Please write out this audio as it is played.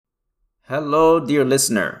Hello, dear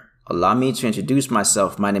listener. Allow me to introduce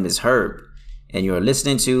myself. My name is Herb, and you are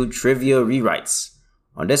listening to Trivia Rewrites.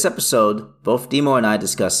 On this episode, both Demo and I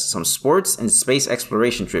discuss some sports and space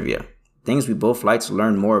exploration trivia, things we both like to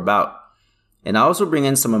learn more about. And I also bring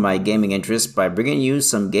in some of my gaming interests by bringing you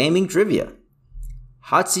some gaming trivia.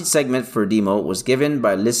 Hot Seat segment for Demo was given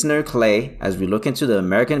by listener Clay as we look into the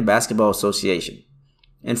American Basketball Association.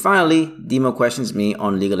 And finally, Demo questions me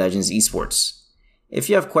on League of Legends esports. If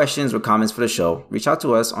you have questions or comments for the show, reach out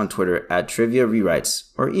to us on Twitter at Trivia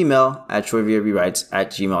Rewrites or email at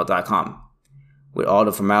triviarewrites@gmail.com. With all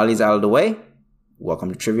the formalities out of the way, welcome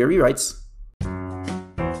to Trivia Rewrites.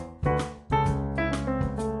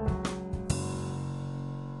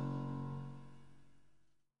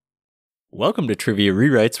 Welcome to Trivia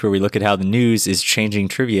Rewrites, where we look at how the news is changing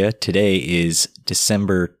trivia. Today is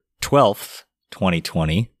December 12th,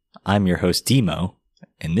 2020. I'm your host, Demo,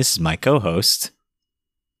 and this is my co-host.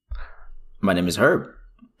 My name is Herb.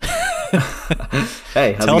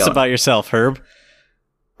 Hey, how's Tell it us going? about yourself, Herb.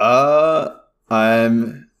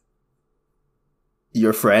 I'm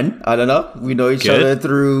your friend. I don't know. We know each Good. other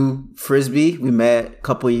through Frisbee. We met a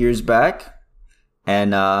couple years back.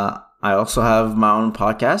 And I also have my own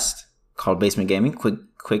podcast called Basement Gaming.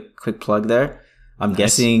 Quick plug there. I'm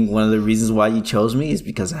guessing one of the reasons why you chose me is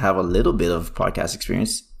because I have a little bit of podcast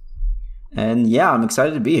experience. And yeah, I'm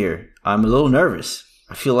excited to be here. I'm a little nervous.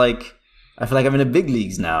 I feel like I'm in the big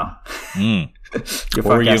leagues now. Where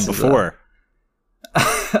were you before?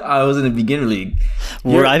 I was in the beginner league.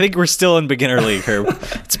 I think we're still in beginner league, Herb.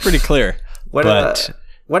 It's pretty clear. What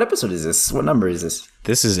episode is this? What number is this?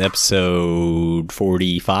 This is episode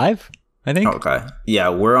 45, I think. Okay. Yeah,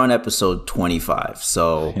 we're on episode 25.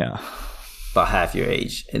 So Yeah. about half your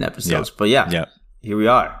age in episodes. Yeah. But yeah, Yeah. here we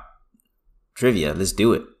are. Trivia. Let's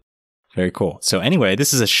do it. Very cool. So anyway,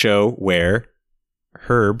 this is a show where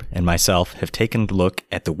Herb and myself have taken a look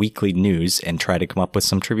at the weekly news and try to come up with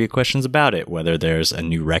some trivia questions about it, whether there's a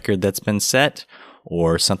new record that's been set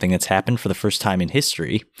or something that's happened for the first time in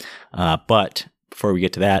history. But before we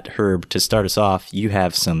get to that, Herb, to start us off, you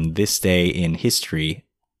have some This Day in History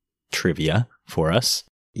trivia for us.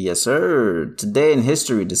 Yes, sir. Today in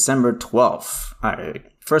history, December 12th. All right.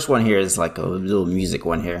 First one here is like a little music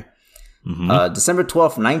one here. December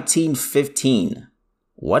 12th, 1915.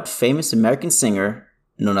 What famous American singer,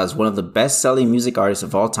 known as one of the best-selling music artists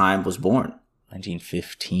of all time, was born?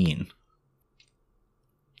 1915.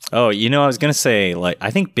 Oh, I was going to say,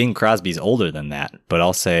 I think Bing Crosby's older than that, but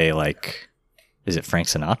I'll say, is it Frank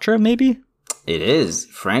Sinatra, maybe? It is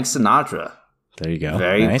Frank Sinatra. There you go.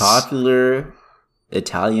 Very Nice. popular,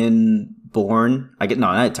 Italian-born.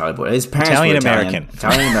 Not Italian-born. His parents were Italian-American.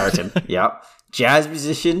 Italian-American, yeah. Jazz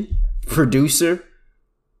musician, producer,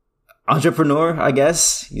 entrepreneur, I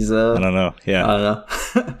guess. I don't know. Yeah. I don't know.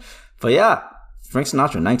 But yeah, Frank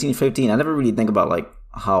Sinatra, 1915. I never really think about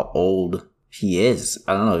how old he is.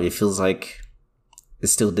 I don't know. It feels like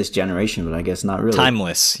it's still this generation, but I guess not really.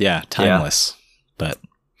 Timeless. Yeah, timeless. But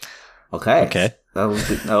Okay. That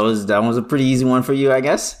was a pretty easy one for you, I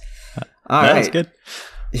guess. All that right. was good.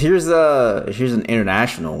 Here's an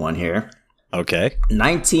international one here. Okay.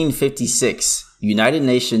 1956. United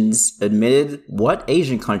Nations admitted what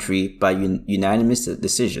Asian country by unanimous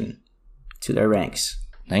decision to their ranks?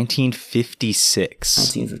 1956.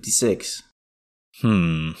 1956.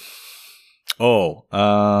 Oh,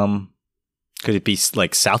 could it be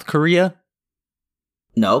South Korea?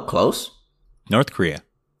 No, close. North Korea.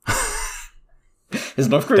 Is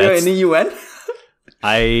North Korea in the UN?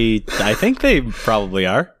 I think they probably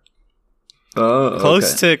are. Oh,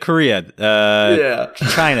 Close to Korea. Yeah.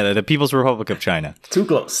 China, the People's Republic of China. Too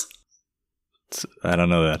close. I don't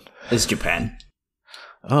know that. It's Japan.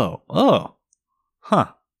 Oh. Huh.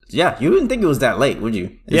 Yeah, you wouldn't think it was that late, would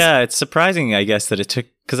you? It's surprising, I guess, that it took,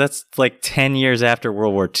 because that's 10 years after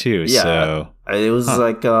World War II. Yeah. So It was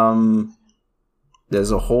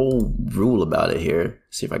there's a whole rule about it here.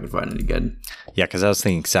 See if I can find it again. yeah, because I was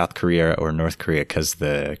thinking South Korea or North Korea because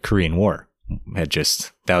the Korean War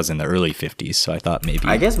that was in the early 50s. So I thought maybe.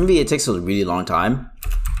 I guess maybe it takes a really long time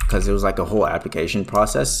because it was a whole application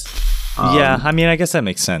process. Yeah, I mean, I guess that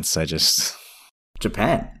makes sense.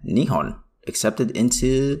 Japan, Nihon, accepted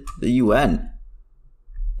into the UN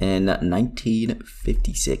in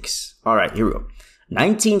 1956. All right, here we go.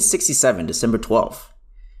 1967, December 12th.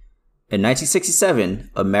 In 1967,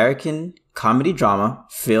 American comedy drama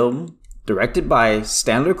film directed by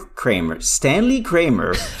Stanley Kramer,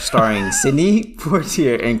 starring Sidney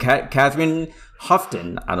Poitier and Catherine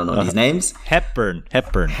Houghton. I don't know these names. Hepburn.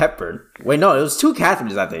 Wait, no, it was two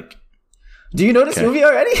Catherines, I think. Do you know this movie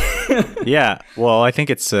already? Yeah. Well, I think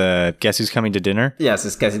it's Guess Who's Coming to Dinner? Yes,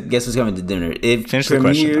 it's Guess Who's Coming to Dinner. It Finish the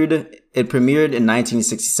question. It premiered in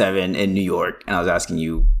 1967 in New York, and I was asking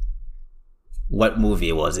you, what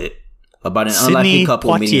movie was it? About an unlucky Sidney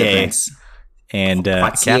couple meeting Poitier. events. And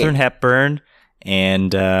Katharine Hepburn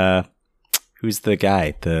and who's the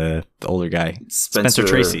guy? The older guy? Spencer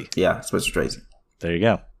Tracy. Yeah, Spencer Tracy. There you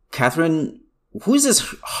go. Catherine, who's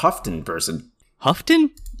this Houghton person?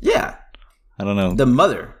 Houghton? Yeah. I don't know. The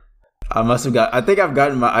mother. I think I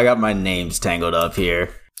got my names tangled up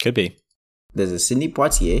here. Could be. There's a Sidney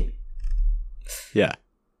Poitier. Yeah.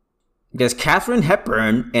 There's Katharine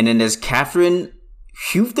Hepburn, and then there's Catherine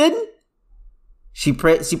Houghton. She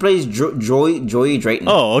plays Joy Drayton.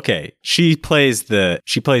 Oh, okay. She plays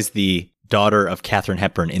the daughter of Katharine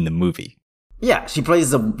Hepburn in the movie. Yeah, she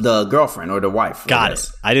plays the girlfriend or the wife. Got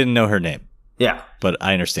it. I didn't know her name. Yeah. But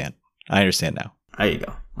I understand. I understand now. There you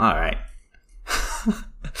go. All right.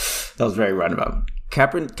 That was very roundabout.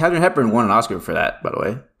 Katharine Hepburn won an Oscar for that, by the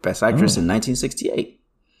way. Best Actress in 1968.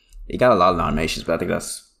 He got a lot of nominations, but I think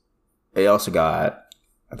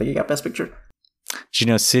he got Best Picture. Did you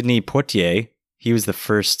know Sidney Poitier, he was the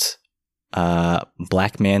first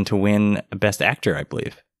black man to win Best Actor, I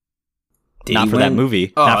believe. Not for that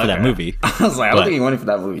movie. Oh, Not for that movie. I was like, I don't think he won it for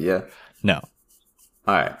that movie, yeah. No.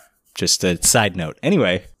 All right. Just a side note.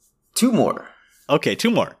 Anyway. 2 more. Okay, 2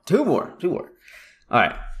 more. 2 more. All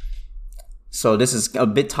right. So this is a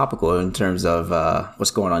bit topical in terms of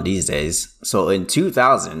what's going on these days. So in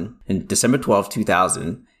December 12,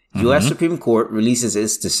 2000, U.S. Supreme Court releases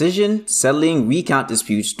its decision settling recount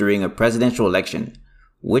disputes during a presidential election.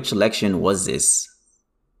 Which election was this?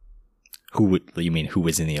 Who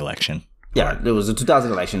was in the election? Yeah, there was a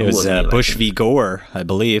 2000 election. It was Bush v. Gore, I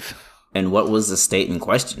believe. And what was the state in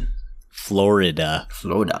question? Florida.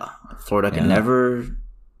 Florida can never...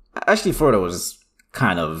 Actually, Florida was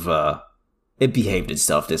kind of... it behaved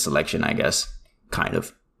itself this election, I guess. Kind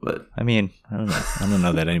of. But I mean, I don't know. I don't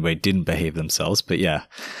know that anybody didn't behave themselves, but yeah.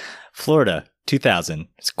 Florida, 2000.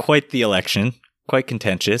 It's quite the election. Quite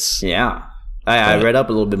contentious. Yeah. I read up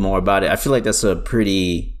a little bit more about it. I feel like that's a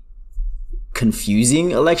pretty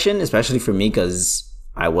confusing election, especially for me because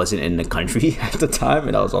I wasn't in the country at the time,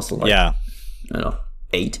 and I was also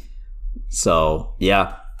 8. So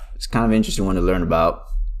yeah, it's kind of an interesting one to learn about.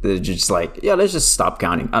 They're just like, let's just stop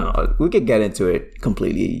counting. I don't know. We could get into it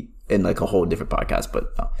completely in like a whole different podcast,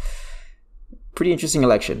 but pretty interesting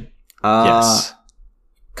election. Yes.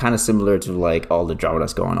 Kind of similar to like all the drama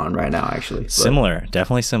that's going on right now, actually. Similar.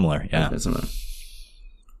 Definitely similar. Yeah. Definitely similar.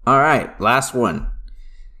 All right. Last one.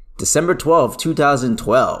 December 12,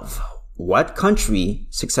 2012. What country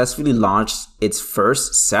successfully launched its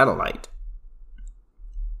first satellite?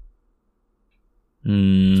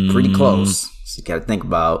 Pretty close. So you got to think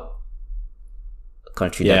about a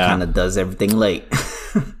country that kind of does everything late.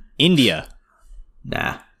 India.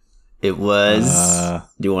 Nah. It was...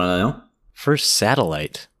 do you want to know? First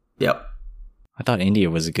satellite. Yep. I thought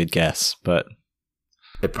India was a good guess, but...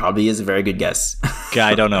 It probably is a very good guess.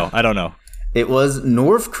 I don't know. It was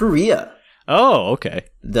North Korea. Oh, okay.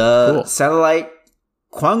 The satellite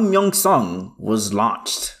Kwangmyongsong was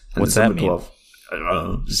launched. What's that mean? 12th. I don't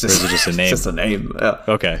know. Is it just a name? It's just a name. Yeah.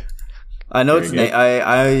 Okay. I know it's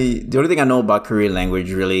the only thing I know about Korean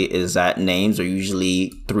language really is that names are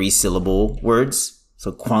usually 3-syllable words.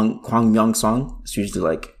 So Kwangmyongsong, it's usually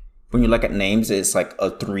like when you look at names, it's like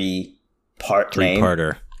a 3-part name.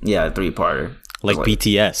 3-parter. Yeah, a 3-parter. Like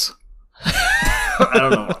BTS. I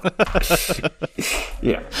don't know.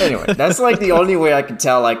 Yeah. Anyway, that's like the only way I can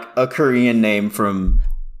tell like a Korean name from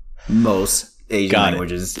most Asian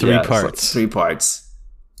languages. 3 parts. Like 3 parts.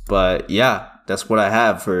 But yeah, that's what I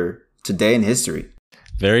have for today in history.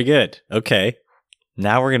 Very good. Okay.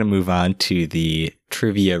 Now we're going to move on to the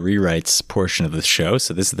trivia rewrites portion of the show.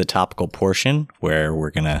 So this is the topical portion where we're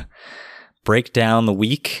going to break down the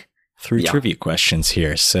week through trivia questions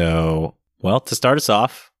here. So, well, to start us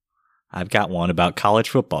off, I've got one about college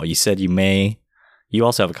football. You said you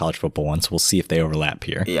also have a college football one, so we'll see if they overlap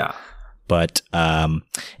here. Yeah. But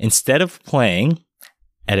instead of playing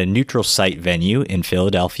at a neutral site venue in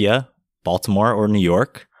Philadelphia, Baltimore, or New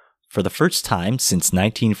York, for the first time since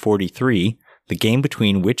 1943, the game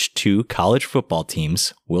between which 2 college football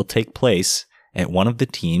teams will take place at one of the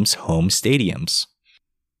team's home stadiums?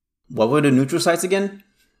 What were the neutral sites again?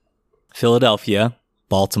 Philadelphia,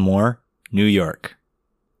 Baltimore, New York.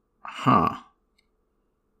 Huh.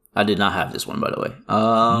 I did not have this one, by the way.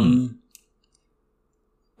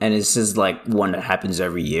 And this is like one that happens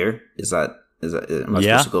every year. Am I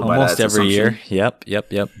supposed to go by almost that every assumption? year.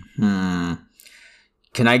 Yep.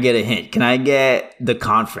 Can I get a hint? Can I get the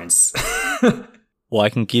conference? Well, I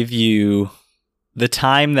can give you the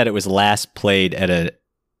time that it was last played at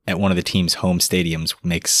one of the team's home stadiums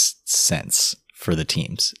makes sense for the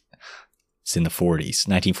teams. It's in the 40s,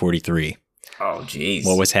 1943. Oh, jeez.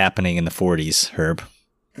 What was happening in the 40s, Herb?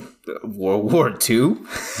 World War II?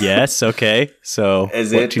 Yes, okay. So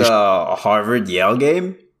is it the Harvard-Yale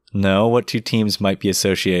game? No, what two teams might be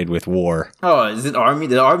associated with war? Oh, is it the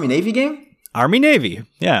Army-Navy game? Army-Navy,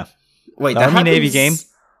 yeah. Wait, the Army-Navy game.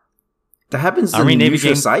 That happens in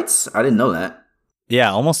neutral sites? I didn't know that.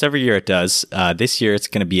 Yeah, almost every year it does. This year it's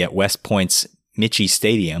going to be at West Point's Michie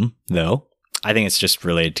Stadium, though. I think it's just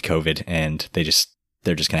related to COVID, and they're just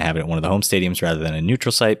going to have it at one of the home stadiums rather than a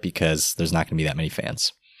neutral site because there's not going to be that many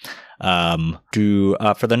fans. For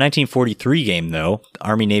the 1943 game, though, the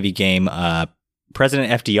Army-Navy game,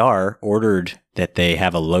 President FDR ordered that they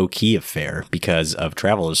have a low-key affair because of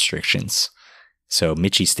travel restrictions. So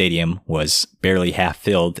Michie Stadium was barely half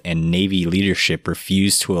filled, and Navy leadership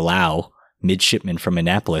refused to allow midshipmen from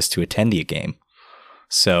Annapolis to attend the game.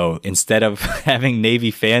 So instead of having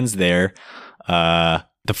Navy fans there, a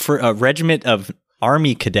regiment of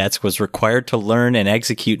Army cadets was required to learn and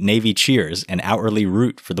execute Navy cheers and outwardly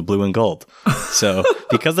root for the blue and gold. So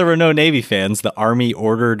because there were no Navy fans, the Army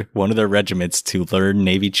ordered one of their regiments to learn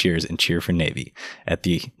Navy cheers and cheer for Navy at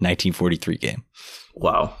the 1943 game.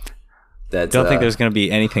 Wow. Don't think there's going to be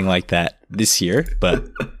anything like that this year, but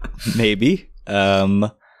maybe.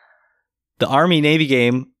 The Army-Navy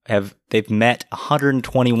game, they've met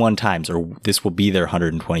 121 times, or this will be their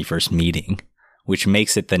 121st meeting, which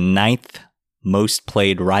makes it the 9th most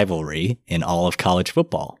played rivalry in all of college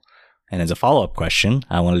football. And as a follow-up question,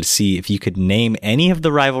 I wanted to see if you could name any of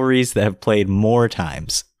the rivalries that have played more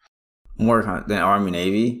times. More than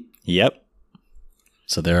Army-Navy? Yep.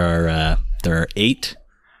 So there are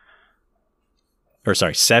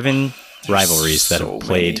 7 rivalries that have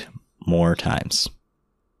played more times.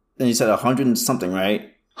 Then you said 100 and something, right?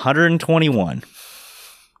 121.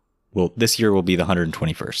 Well, this year will be the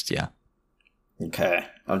 121st, yeah. Okay.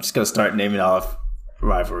 I'm just going to start naming off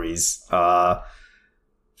rivalries. Freaking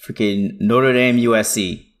Notre Dame,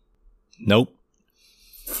 USC. Nope.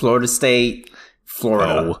 Florida State,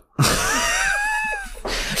 Florida. Oh.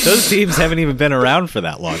 Those teams haven't even been around for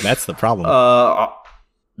that long. That's the problem.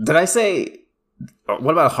 Did I say...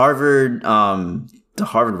 What about Harvard, the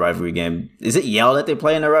Harvard rivalry game? Is it Yale that they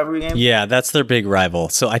play in their rivalry game? Yeah, that's their big rival.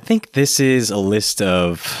 So I think this is a list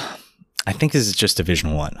of... I think this is just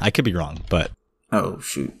Division I. I could be wrong, but... Oh,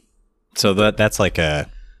 shoot. So that's like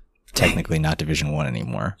technically not Division I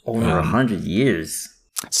anymore. Over 100 years.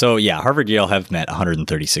 So yeah, Harvard Yale have met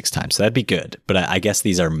 136 times. So that'd be good. But I guess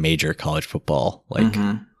these are major college football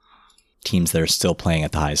teams that are still playing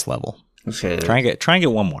at the highest level. Okay. Try and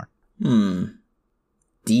get one more.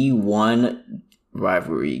 D1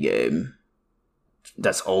 rivalry game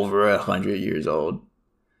that's over 100 years old.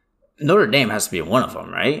 Notre Dame has to be one of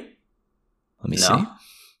them, right? Let me see.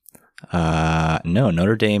 No,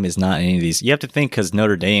 Notre Dame is not any of these. You have to think because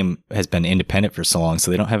Notre Dame has been independent for so long,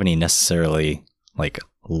 so they don't have any necessarily like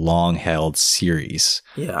long-held series.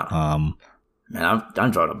 Yeah. Man,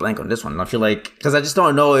 I'm drawing a blank on this one. I feel like because I just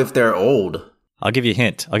don't know if they're old. I'll give you a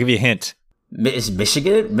hint. Is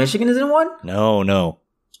Michigan? Michigan is in one? No.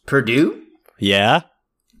 Purdue? Yeah.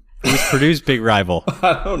 Who's Purdue's big rival?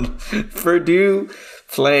 I don't know. Purdue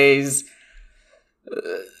plays...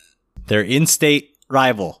 Their in-state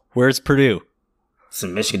rival. Where's Purdue? So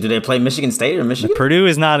Michigan. Do they play Michigan State or Michigan? Purdue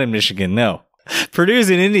is not in Michigan, no. Purdue's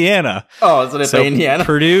in Indiana. Oh, so they play Indiana?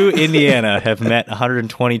 Purdue, Indiana have met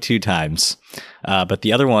 122 times. But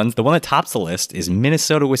the other ones, the one that tops the list is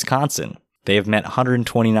Minnesota, Wisconsin. They have met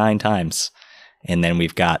 129 times. And then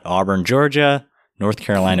we've got Auburn, Georgia, North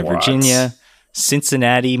Carolina, Virginia,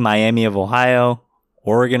 Cincinnati, Miami of Ohio,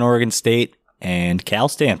 Oregon State, and Cal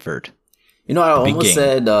Stanford. You know, I almost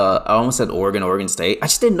said Oregon State. I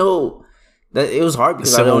just didn't know that it was hard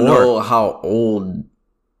because I don't know how old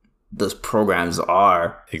those programs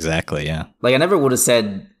are. Exactly, yeah. Like I never would have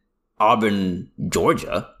said Auburn,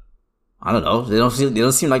 Georgia. I don't know. They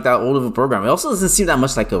don't seem like that old of a program. It also doesn't seem that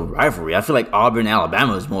much like a rivalry. I feel like Auburn,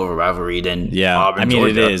 Alabama is more of a rivalry than Auburn,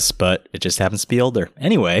 Georgia. It is, but it just happens to be older.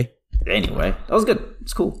 Anyway, that was good.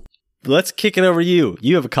 It's cool. Let's kick it over to you.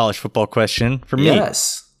 You have a college football question for me.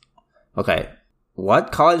 Yes. Okay.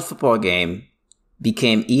 What college football game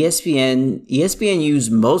became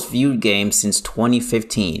ESPNU's most viewed game since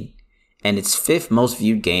 2015 and its 5th most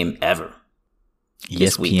viewed game ever?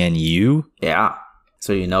 ESPNU? Yeah.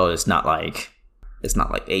 So it's not like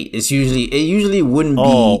 8. It usually wouldn't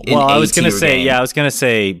be I was gonna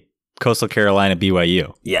say Coastal Carolina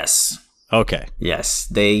BYU. Yes. Okay. Yes,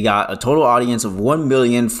 they got a total audience of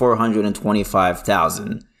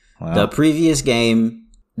 1,425,000. Wow. The previous game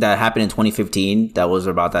that happened in 2015, that was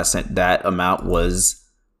about that amount, was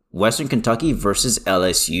Western Kentucky versus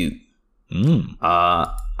LSU.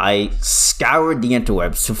 I scoured the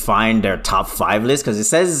interwebs to find their top 5 list because it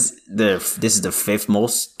says this is the 5th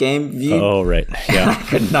most game viewed. Oh, right. Yeah. I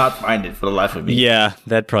could not find it for the life of me. Yeah,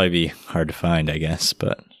 that'd probably be hard to find, I guess.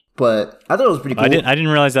 But I thought it was pretty cool. I didn't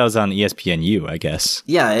realize that was on ESPNU, I guess.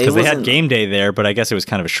 Yeah, because they had game day there, but I guess it was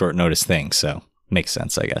kind of a short notice thing, so makes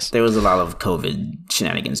sense, I guess. There was a lot of COVID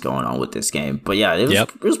shenanigans going on with this game, but yeah,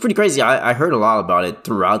 it was pretty crazy. I heard a lot about it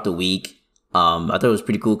throughout the week. I thought it was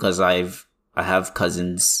pretty cool because I have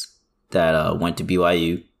cousins that went to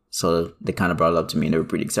BYU, so they kind of brought it up to me and they were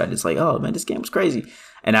pretty excited. It's like, oh man, this game was crazy.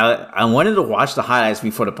 And I wanted to watch the highlights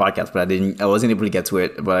before the podcast, but I wasn't able to get to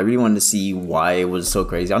it. But I really wanted to see why it was so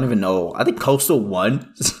crazy. I don't even know. I think Coastal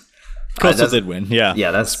won. Coastal did win. Yeah.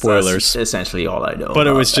 Yeah, that's spoilers. That's essentially all I know. But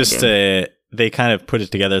it was just they kind of put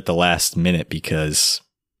it together at the last minute because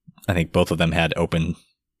I think both of them had open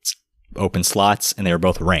slots and they were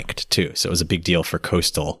both ranked too. So it was a big deal for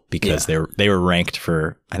Coastal because they were ranked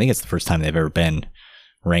for, I think it's the first time they've ever been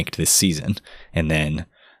ranked this season. And then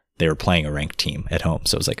they were playing a ranked team at home.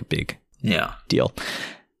 So it was like a big deal.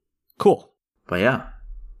 Cool. But yeah,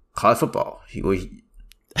 college football. Huge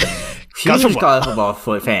college football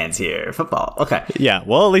fans here. Football. Okay. Yeah.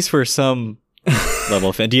 Well, at least for some level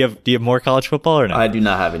of fan. Do you have more college football or not? I do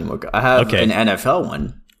not have any more. I have an NFL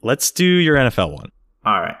one. Let's do your NFL one.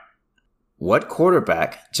 All right. What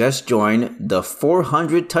quarterback just joined the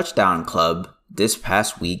 400 touchdown club this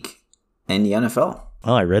past week in the NFL?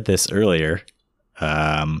 Well, I read this earlier.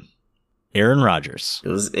 Aaron Rodgers.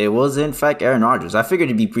 It was in fact Aaron Rodgers. I figured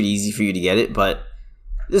it'd be pretty easy for you to get it, but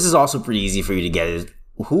this is also pretty easy for you to get it.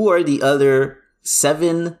 Who are the other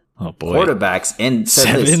 7 quarterbacks in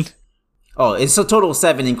 7? Oh, it's a total of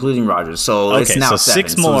 7, including Rodgers. So it's now 7.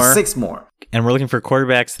 6 more. So 6 more. And we're looking for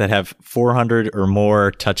quarterbacks that have 400 or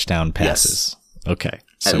more touchdown passes. Yes. Okay.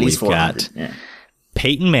 So at least we've got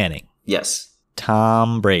Peyton Manning. Yes.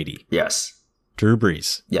 Tom Brady. Yes. Drew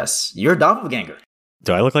Brees. Yes. You're a doppelganger.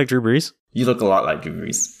 Do I look like Drew Brees? You look a lot like Drew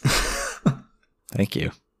Brees. Thank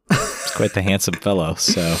you. He's quite the handsome fellow.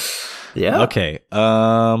 So yeah. Okay.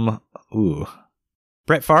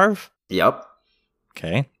 Brett Favre? Yep.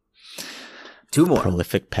 Okay. 2 more.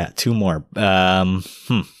 Prolific Pat. 2 more. Dan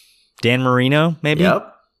Marino, maybe?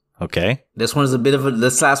 Yep. Okay. This last one's a bit of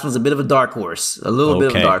a dark horse. A little bit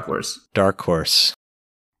of a dark horse. Dark horse.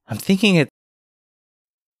 I'm thinking it.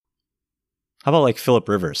 How about like Phillip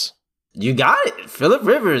Rivers? You got it. Phillip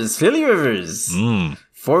Rivers. Philly Rivers.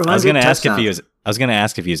 400 I was going to ask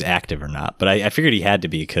if he was active or not, but I figured he had to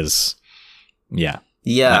be because, I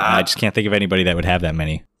just can't think of anybody that would have that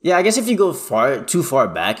many. Yeah, I guess if you go too far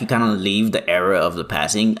back, you kind of leave the era of the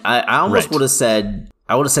passing. I almost would have said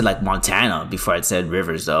like Montana before I'd said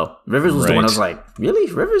Rivers, though. Rivers was the one I was like,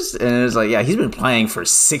 really? Rivers? And it was like, yeah, he's been playing for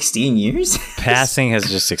 16 years. Passing has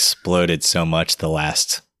just exploded so much the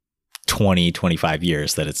last 20, 25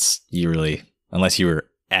 years that unless you were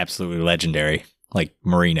absolutely legendary like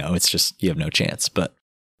Marino, it's just, you have no chance. But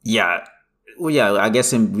yeah. Well, yeah, I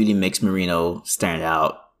guess it really makes Marino stand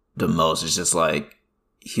out the most. It's just like,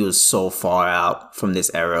 he was so far out from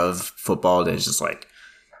this era of football that it's just like,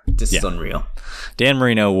 this is unreal. Dan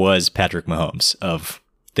Marino was Patrick Mahomes of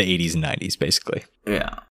the 80s and 90s, basically.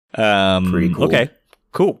 Yeah. Pretty cool. Okay,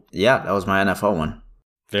 cool. Yeah, that was my NFL one.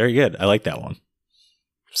 Very good. I like that one.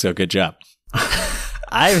 So good job.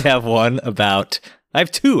 I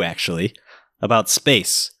have 2 actually, about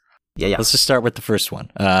space. Yeah. Let's just start with the first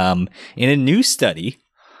one. In a new study,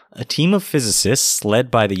 a team of physicists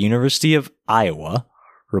led by the University of Iowa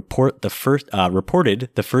reported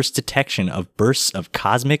the first detection of bursts of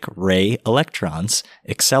cosmic ray electrons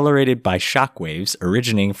accelerated by shockwaves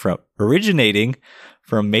originating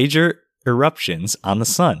from major eruptions on the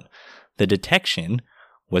sun. The detection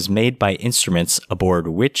was made by instruments aboard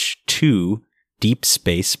which 2 deep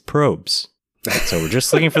space probes? So we're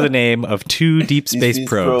just looking for the name of 2 deep space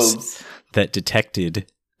probes that detected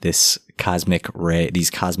these cosmic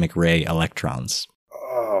ray electrons.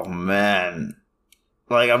 Oh man.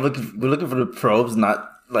 Like we're looking for the probes, not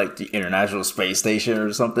like the International Space Station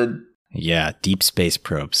or something. Yeah, deep space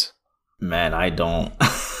probes. Man, I don't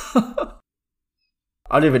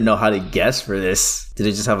even know how to guess for this. Did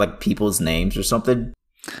it just have like people's names or something?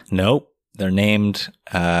 Nope. They're named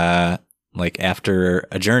like after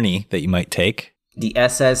a journey that you might take. The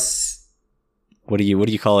SS. What do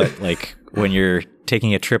you call it? Like when you're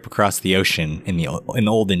taking a trip across the ocean in the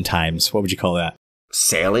olden times, what would you call that?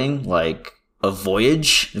 Sailing? Like a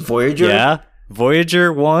Voyager? Yeah.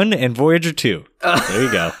 Voyager 1 and Voyager 2. There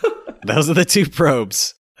you go. Those are the two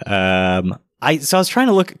probes. I was trying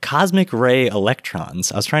to look at cosmic ray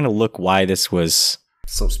electrons. I was trying to look why this was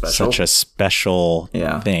So special. such a special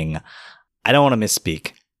thing. I don't want to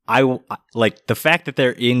misspeak. I like the fact that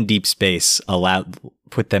they're in deep space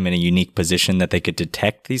put them in a unique position that they could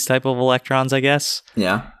detect these type of electrons, I guess.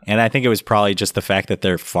 Yeah. And I think it was probably just the fact that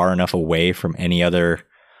they're far enough away from any other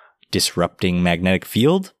disrupting magnetic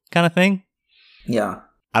field kind of thing. Yeah.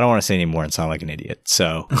 I don't want to say any more and sound like an idiot.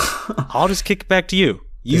 So I'll just kick it back to you.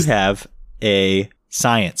 You have a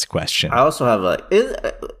science question. I also have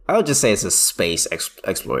I would just say it's a space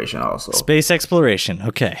exploration also. Space exploration.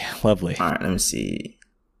 Okay, lovely. All right, let me see.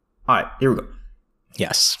 All right, here we go.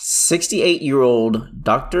 Yes. 68-year-old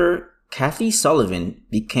Dr. Kathy Sullivan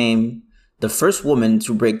became the first woman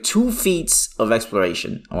to break 2 feats of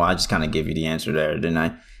exploration. Well, I just kind of gave you the answer there, didn't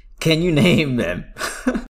I? Can you name them?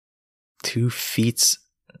 2 feats,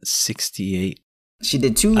 68. She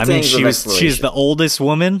did 2 things of exploration. She's the oldest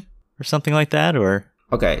woman or something like that, or?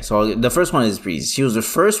 Okay, so the first one is breeze. She was the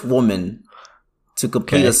first woman to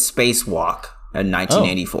complete a spacewalk in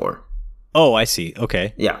 1984. Oh, I see.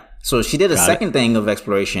 Okay. Yeah. So she did a second thing of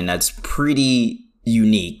exploration that's pretty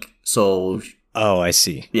unique. So. Oh, I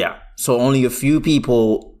see. Yeah. So only a few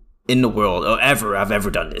people in the world have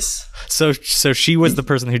ever done this. So she was the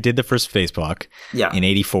person who did the first spacewalk. Yeah. In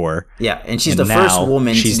 84. Yeah, and she's the first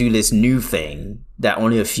woman to do this new thing that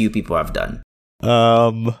only a few people have done.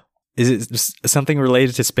 Is it something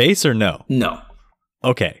related to space or no? No.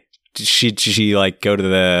 Okay. Did she like go to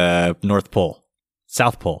the North Pole?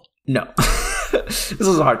 South Pole? No. This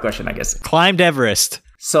was a hard question, I guess. Climbed Everest.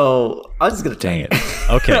 So I was just gonna dang it.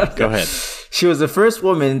 Okay, go ahead. She was the first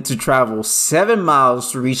woman to travel 7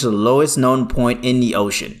 miles to reach the lowest known point in the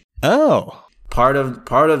ocean. Oh. Part of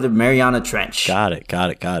the Mariana Trench. Got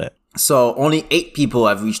it. So only 8 people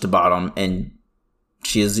have reached the bottom, and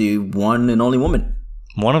she is the one and only woman.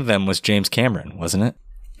 One of them was James Cameron, wasn't it?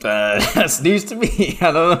 That's news to me.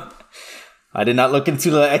 I don't know. I did not look into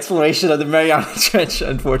the exploration of the Mariana Trench,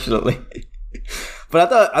 unfortunately.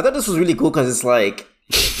 But I thought this was really cool because it's like,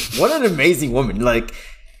 what an amazing woman. Like,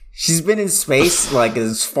 she's been in space like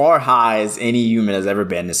as far high as any human has ever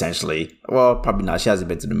been, essentially. Well, probably not. She hasn't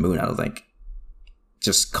been to the moon, I don't think.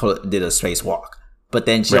 Just did a spacewalk. But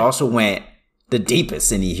then she also went the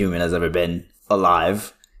deepest any human has ever been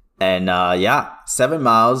alive. And 7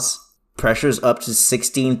 miles, pressure's up to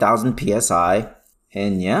 16,000 PSI.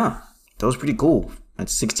 And yeah, that was pretty cool. At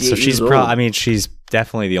 68 years old. She's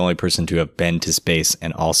definitely the only person to have been to space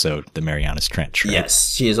and also the Marianas Trench, right?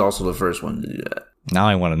 Yes, she is also the first one to do that. Now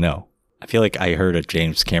I want to know. I feel like I heard of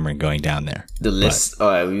James Cameron going down there. The list. All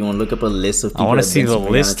right, we want to look up a list of people. I want to see the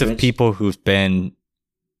list of people who've been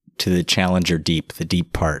to the Challenger Deep, the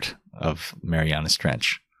deep part of Marianas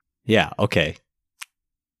Trench. Yeah, okay.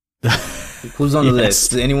 Who's on the list?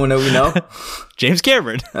 Does anyone that we know? James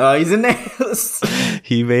Cameron. He's in there.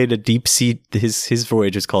 He made a deep sea. His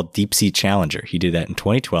voyage is called Deep Sea Challenger. He did that in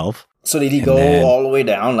 2012. So did he go all the way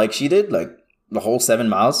down like she did, like the whole 7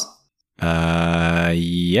 miles?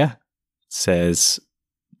 Yeah. It says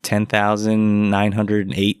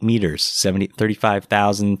 10,908 meters,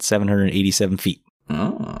 35,787 feet.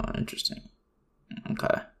 Oh, interesting.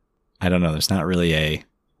 Okay. I don't know. There's not really a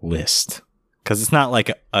list. Because it's not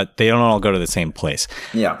like they don't all go to the same place.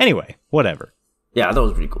 Yeah. Anyway, whatever. Yeah, I thought it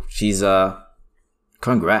was pretty cool. She's,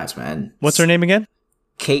 congrats, man. What's her name again?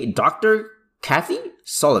 Dr. Kathy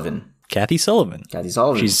Sullivan. Kathy Sullivan.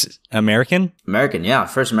 She's American? American, yeah.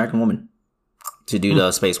 First American woman to do the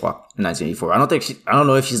spacewalk in 1984. I don't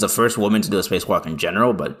know if she's the first woman to do a spacewalk in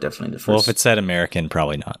general, but definitely the first. Well, if it said American,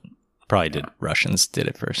 probably not. Russians did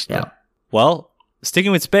it first. Yeah. But. Well,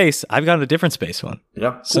 sticking with space, I've got a different space one.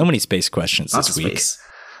 Yeah. Cool. So many space questions this week.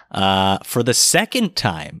 For the second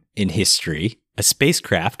time in history, a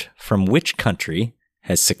spacecraft from which country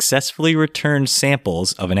has successfully returned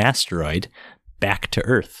samples of an asteroid back to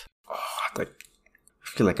Earth? Oh, I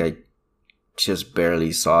feel like I just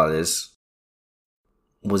barely saw this.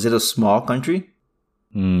 Was it a small country?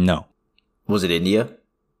 No. Was it India?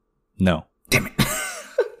 No. Damn it.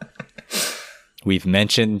 We've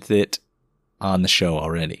mentioned it on the show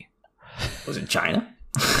already. Was it China?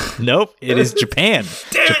 Nope, it is Japan.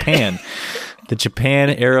 Japan. The Japan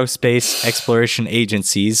Aerospace Exploration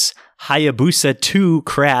Agency's Hayabusa 2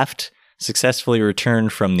 craft successfully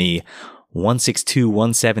returned from the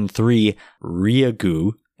 162173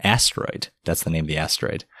 Ryugu asteroid. That's the name of the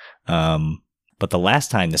asteroid. But the last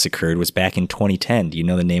time this occurred was back in 2010. Do you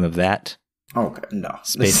know the name of that? Okay, no.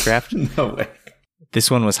 Spacecraft? No way. This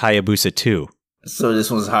one was Hayabusa 2. So this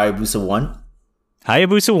one's Hayabusa 1?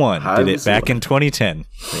 Hayabusa 1 did it Hayabusa back 1. in 2010.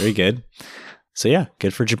 Very good. So yeah,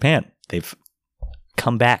 good for Japan. They've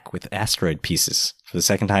come back with asteroid pieces for the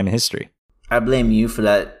second time in history. I blame you for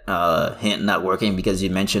that hint not working because you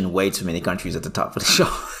mentioned way too many countries at the top of the show.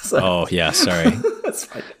 So, Oh yeah, sorry. that's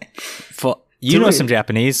fine. You know some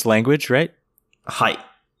Japanese language, right? Height.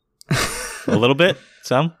 A little bit?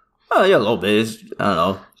 Some? Oh, yeah, a little bit. I don't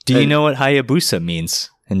know. Do you know what Hayabusa means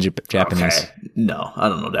in Japanese? Okay. No, I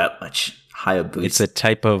don't know that much. Hayabusa. It's a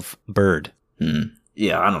type of bird.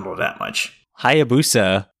 Yeah, I don't know that much.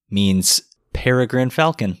 Hayabusa means peregrine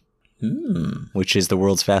falcon, which is the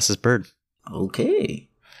world's fastest bird. Okay.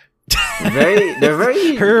 They're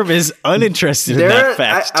very Herb is uninterested in that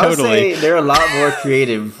fact. I would Totally. say they're a lot more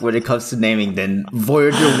creative when it comes to naming than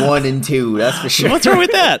Voyager 1 and 2, that's for sure. What's wrong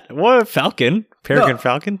with that? What falcon? Peregrine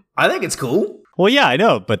falcon? I think it's cool. Well, yeah, I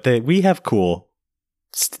know, but we have cool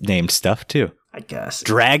named stuff too. I guess.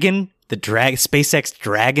 Dragon, the SpaceX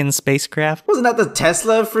Dragon spacecraft. Wasn't that the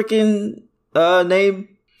Tesla freaking name?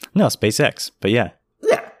 No, SpaceX, but yeah.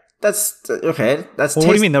 Yeah, that's okay. That's Well,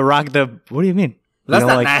 what do you mean the rock? What do you mean? That's You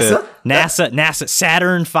know, not like NASA. NASA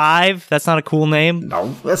Saturn V. That's not a cool name.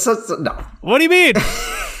 No, no. What do you mean?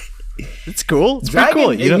 It's cool. It's pretty Dragon.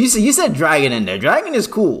 cool. You know? You said Dragon in there. Dragon is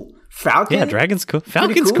cool. Falcon. Yeah, Dragon's cool. pretty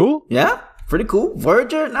Falcon's cool. Yeah, pretty cool.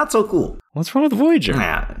 Voyager, not so cool. What's wrong with Voyager?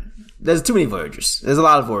 Yeah, there's too many Voyagers. There's a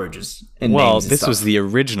lot of Voyagers. In Well, names and this stuff. was the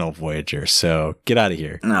original Voyager, so get out of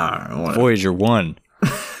here. No, whatever. Voyager 1.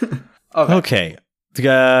 Okay.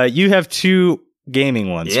 Okay. You have two gaming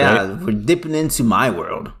ones, Yeah, right? we're dipping into my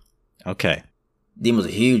world. Okay. Demon's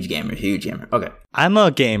a huge gamer. Okay. I'm a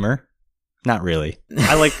gamer. Not really.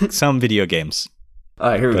 I like some video games, All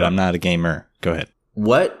right, here we but go. I'm not a gamer. Go ahead.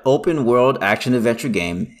 What open world action adventure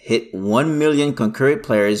game hit 1 million concurrent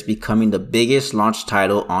players, becoming the biggest launch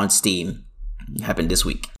title on Steam? It happened this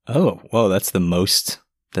week. Oh, whoa, that's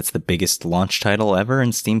the biggest launch title ever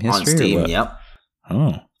in Steam history? On or Steam, what? yep.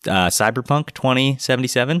 Oh. Cyberpunk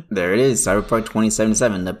 2077? There it is, Cyberpunk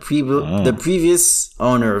 2077. The previous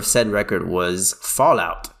owner of said record was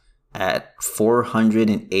Fallout at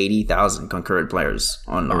 480,000 concurrent players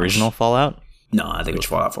on launch. Original Fallout? No, I think it was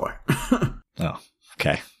Fallout 4. Oh,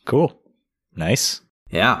 okay. Cool. Nice.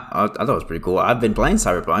 Yeah, I thought it was pretty cool. I've been playing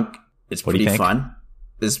Cyberpunk. It's What do you pretty think? fun.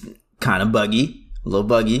 It's kind of buggy, a little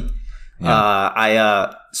buggy.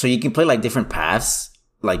 Yeah. So you can play like different paths,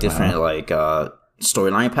 like different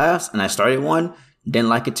storyline paths. And I started one, didn't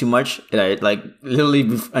like it too much. And I like literally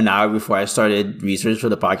an hour before I started research for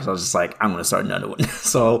the podcast, I was just like, I'm gonna start another one.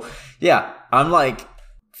 So yeah, I'm like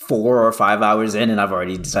 4 or 5 hours in, and I've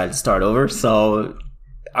already decided to start over. So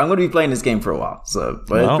I'm gonna be playing this game for a while. So,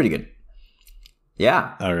 but it's pretty good.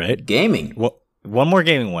 Yeah. All right. Gaming. Well, one more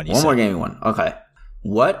gaming one. One more gaming one. Okay.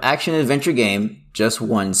 What action adventure game just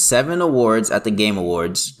won 7 awards at the Game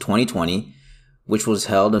Awards 2020, which was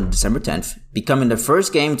held on December 10th, becoming the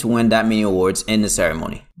first game to win that many awards in the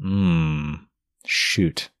ceremony?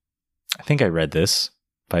 Shoot. I think I read this,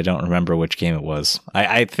 but I don't remember which game it was.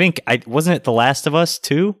 I think wasn't it The Last of Us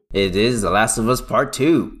 2? It is The Last of Us Part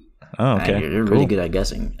 2. Oh, okay. Man, you're really good at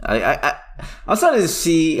guessing. I'm starting to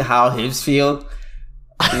see how hips feel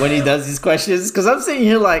when he does these questions, because I'm sitting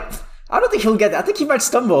here like, I don't think he'll get that. I think he might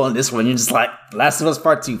stumble on this one. You're just like, Last of Us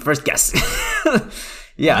Part 2, first guess.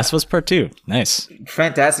 Yeah. Last of Us Part 2. Nice.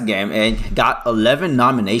 Fantastic game. And got 11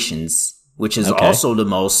 nominations, which is also the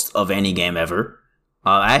most of any game ever.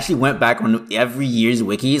 I actually went back on every year's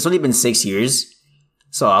wiki. It's only been 6 years.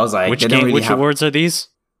 So I was like, which awards are these?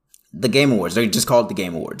 The Game Awards. They're just called the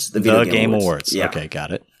Game Awards. The Game Awards. Yeah. Okay,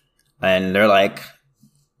 got it. And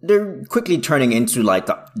they're quickly turning into like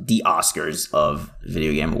the Oscars of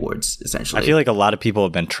video game awards, essentially. I feel like a lot of people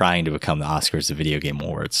have been trying to become the Oscars of video game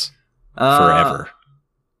awards forever.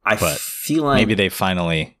 I feel like maybe they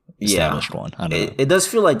finally established one. I don't know. It does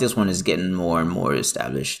feel like this one is getting more and more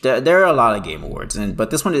established. There are a lot of game awards, but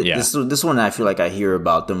this one, this one, I feel like I hear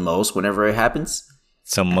about the most whenever it happens.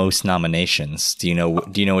 So most nominations. Do you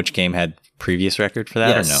know which game had previous record for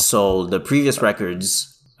that or no? So the previous records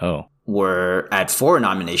were at 4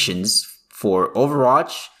 nominations for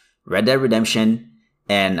Overwatch, Red Dead Redemption,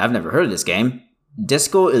 and I've never heard of this game,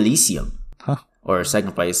 Disco Elysium, or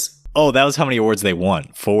second place. Oh, that was how many awards they won.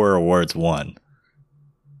 4 awards won.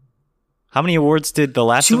 How many awards did The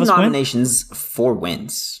Last of Us win? 2 nominations, 4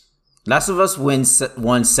 wins. Last of Us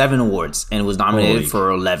won 7 awards and was nominated for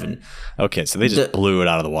 11. Okay, so they just blew it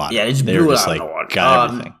out of the water. Yeah, they just blew it out of the water. Got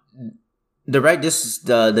everything.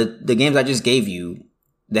 The games I just gave you,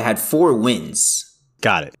 they had 4 wins.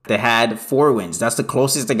 Got it. They had 4 wins. That's the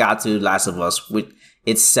closest they got to Last of Us with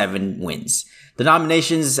its 7 wins. The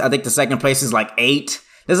nominations, I think the second place is like 8.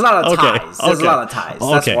 There's a lot of Okay, ties. There's okay. a lot of ties.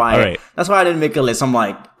 Okay, all right. That's why I didn't make a list. I'm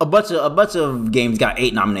like, a bunch of games got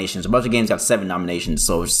 8 nominations. A bunch of games got 7 nominations.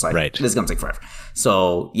 So it's just like, Right. this is going to take forever.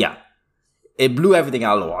 So, yeah. It blew everything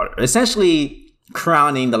out of the water. Essentially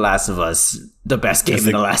crowning The Last of Us the best game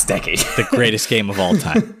in the last decade. The greatest game of all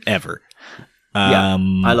time, ever. Yeah,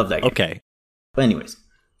 I love that game. Okay. But anyways,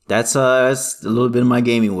 that's a little bit of my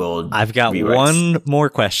gaming world. I've got rewrites. one more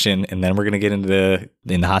question, and then we're going to get into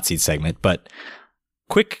the hot seat segment. But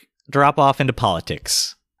quick drop off into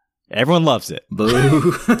politics. Everyone loves it.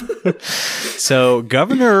 Boo. So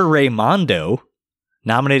Governor Raimondo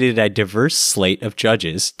nominated a diverse slate of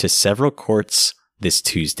judges to several courts this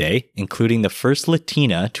Tuesday, including the first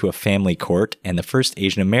Latina to a family court and the first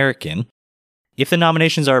Asian American. If the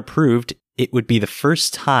nominations are approved, it would be the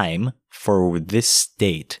first time for this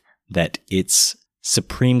state that its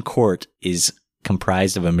Supreme Court is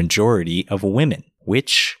comprised of a majority of women.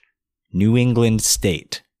 Which New England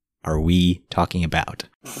state are we talking about?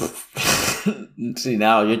 See,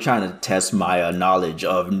 now you're trying to test my knowledge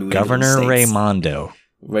of New Governor England states. Raimondo.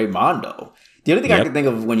 Raimondo. The only thing I Yep. can think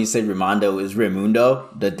of when you say Raimondo is Raimundo,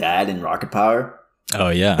 the dad in Rocket Power. Oh,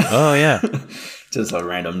 yeah. Oh, yeah. Just a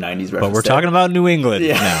random 90s reference. But we're there. talking about New England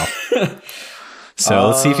Yeah. now. So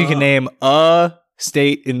let's see if you can name a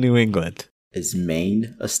state in New England. Is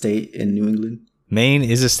Maine a state in New England? Maine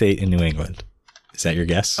is a state in New England. Is that your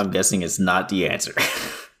guess? I'm guessing it's not the answer.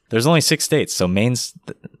 There's only 6 states, so Maine's...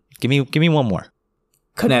 Give me one more.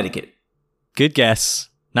 Connecticut. Good guess.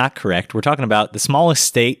 Not correct. We're talking about the smallest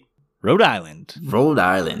state, Rhode Island. Rhode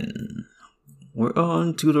Island. We're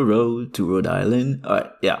on to the road to Rhode Island. All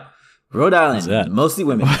right, yeah. Rhode What's that? Island, mostly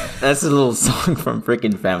women. That's a little song from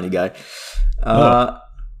freaking Family Guy.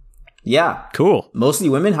 Yeah, Cool. mostly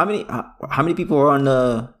women. How many people are on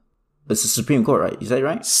it's the Supreme Court, right? Is that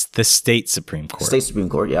right? The state Supreme Court State Supreme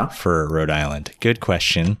Court, yeah. for Rhode Island. Good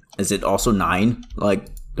question. Is it also 9, like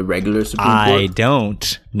the regular Supreme I Court?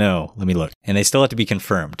 don't know. Let me look. And they still have to be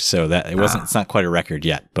confirmed, so that it wasn't. It's not quite a record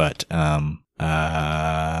yet, but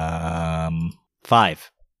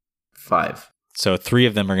 5. 5. So 3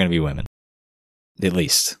 of them are going to be women, at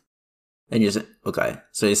least. And you're saying, okay,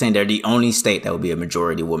 so you're saying they're the only state that will be a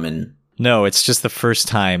majority woman. No, it's just the first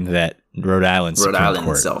time that Rhode Island Supreme Island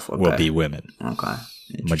Court itself, okay. will be women, Okay,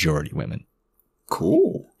 majority women.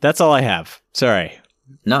 cool. That's all I have. Sorry.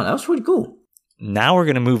 No, that was pretty cool. Now we're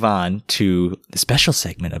going to move on to the special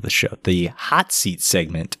segment of the show, the hot seat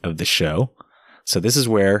segment of the show. So this is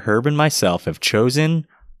where Herb and myself have chosen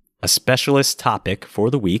a specialist topic for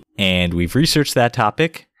the week, and we've researched that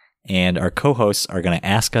topic, and our co-hosts are going to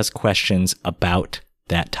ask us questions about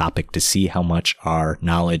that topic to see how much our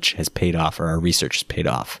knowledge has paid off or our research has paid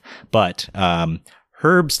off. But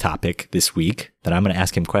Herb's topic this week that I'm going to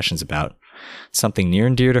ask him questions about, something near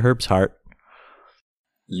and dear to Herb's heart.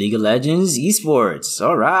 League of Legends esports.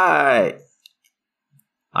 All right.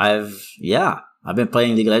 I've been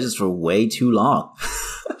playing League of Legends for way too long.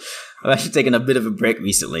 I've actually taken a bit of a break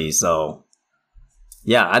recently, so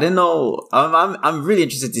yeah, I didn't know. I'm really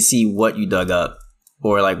interested to see what you dug up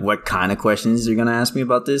or like what kind of questions you're gonna ask me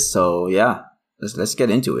about this. So yeah, let's get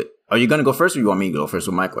into it. Are you gonna go first, or you want me to go first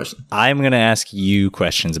with my question? I'm going to ask you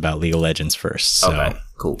questions about League of Legends first. So, Okay,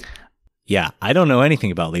 cool. yeah, I don't know anything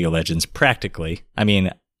about League of Legends practically. I mean,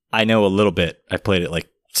 I know a little bit. I've played it like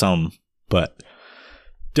some, but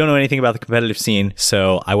don't know anything about the competitive scene.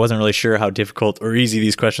 So I wasn't really sure how difficult or easy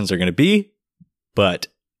these questions are going to be, but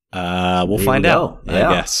we'll Here find we out, go. Yeah.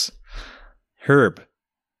 I guess. Herb,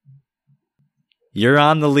 you're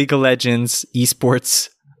on the League of Legends esports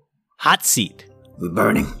hot seat. We're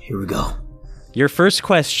burning. Here we go. Your first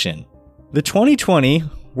question. The 2020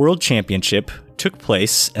 World Championship took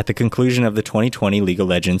place at the conclusion of the 2020 League of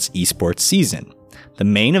Legends esports season. The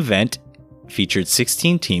main event featured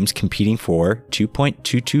 16 teams competing for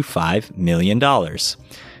 $2.225 million.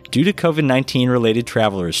 Due to COVID-19 related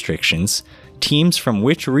travel restrictions, teams from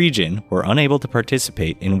which region were unable to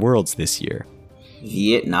participate in Worlds this year?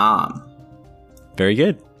 Vietnam. Very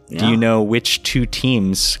good. Do Yeah. you know which 2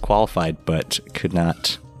 teams qualified but could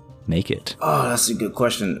not make it? Oh, that's a good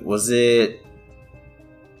question. Was it?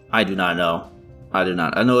 I do not know. I do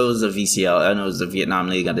not. I know it was a VCL. I know it was the Vietnam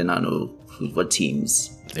League. I did not know what teams.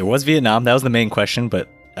 It was Vietnam. That was the main question, but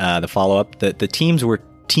the follow-up, the teams were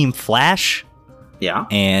Team Flash Yeah.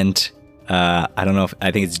 and I don't know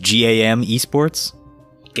I think it's GAM Esports.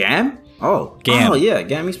 GAM? Oh. GAM. Oh, yeah.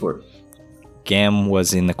 GAM Esport. GAM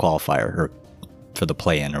was in the qualifier or for the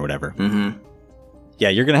play-in or whatever. Mm-hmm. Yeah,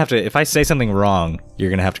 you're going to have to, if I say something wrong, you're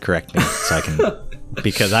going to have to correct me so I can,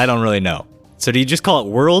 because I don't really know. So do you just call it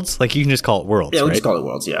Worlds? Like you can just call it Worlds, Yeah, we right? just call it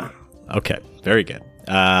Worlds, yeah. Okay, very good.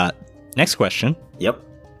 Next question. Yep.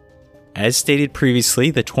 As stated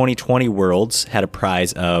previously, the 2020 Worlds had a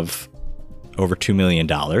prize of over $2 million.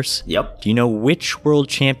 Yep. Do you know which world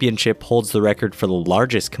championship holds the record for the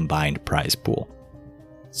largest combined prize pool?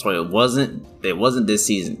 So it wasn't this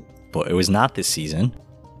season. But it was not this season.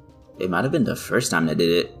 It might have been the first time they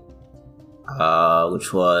did it.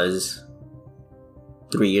 Which was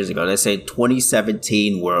 3 years ago. Let's say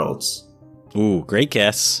 2017 Worlds. Ooh, great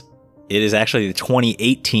guess. It is actually the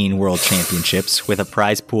 2018 World Championships with a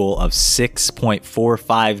prize pool of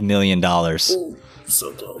 $6.45 million. Ooh,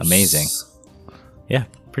 so close. Amazing. Yeah,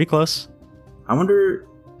 pretty close. I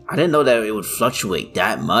didn't know that it would fluctuate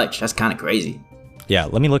that much. That's kind of crazy. Yeah,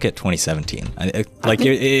 let me look at 2017.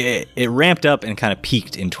 It ramped up and kind of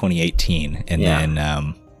peaked in 2018. And then...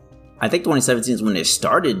 I think 2017 is when they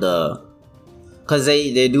started because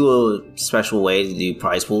they do a special way to do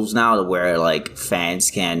prize pools now where like fans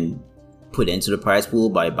can put into the prize pool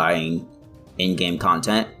by buying in-game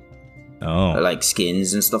content. Oh. Like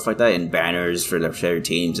skins and stuff like that and banners for their favorite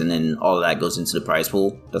teams, and then all of that goes into the prize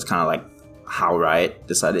pool. That's kind of like how Riot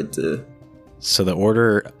decided to... So the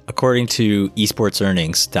order, according to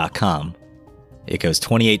esportsearnings.com, it goes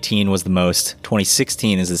 2018 was the most,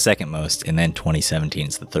 2016 is the second most, and then 2017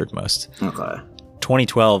 is the third most. Okay.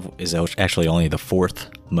 2012 is actually only the fourth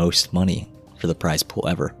most money for the prize pool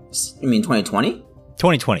ever. You mean 2020?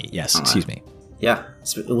 2020, yes, excuse me. Yeah,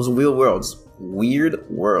 it was Weird Worlds. Weird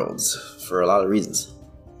Worlds for a lot of reasons.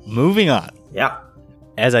 Moving on. Yeah.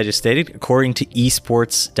 As I just stated, according to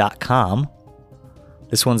esports.com,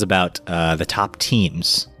 this one's about the top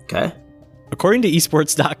teams. Okay. According to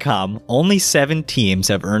esports.com, only 7 teams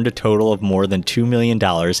have earned a total of more than $2 million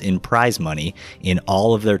in prize money in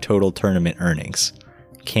all of their total tournament earnings.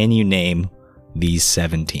 Can you name these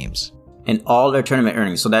 7 teams? And all their tournament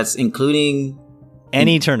earnings. So that's including...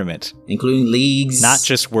 Any tournament. Including leagues? Not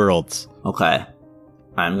just Worlds. Okay.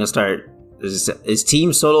 I'm going to start. Is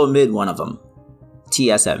Team Solo Mid one of them?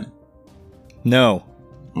 TSM? No.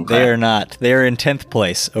 Okay. They are not. They are in 10th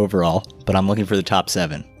place overall, but I'm looking for the top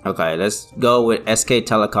 7. Okay, let's go with SK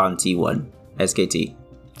Telecom T1. SKT.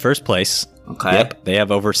 First place. Okay. Yep, they have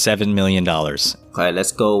over $7 million. Okay,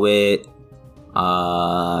 let's go with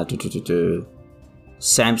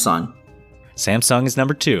Samsung. Samsung is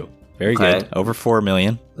number 2. Very good. Over 4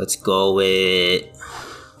 million. Let's go with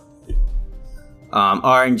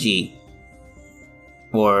RNG.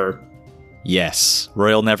 Or yes,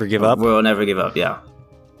 Royal Never Give Up. Royal Never Give Up, yeah.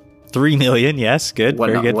 3 million, yes, good.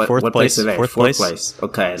 Very good. Fourth place. Fourth place.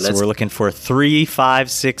 Okay, so we're looking for 3, 5,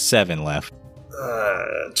 6, 7 left.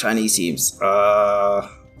 Chinese teams.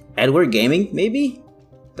 Edward Gaming, maybe?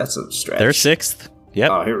 That's a stretch. They're 6th.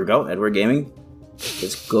 Yep. Oh, here we go. Edward Gaming.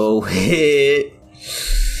 Let's go with...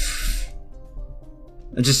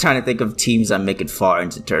 I'm just trying to think of teams that make it far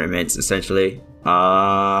into tournaments, essentially.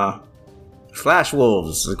 Flash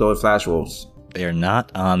Wolves. Let's go with Flash Wolves. They are not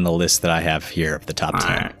on the list that I have here of the top 10.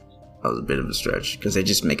 Right. That was a bit of a stretch because they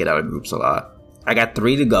just make it out of groups a lot. I got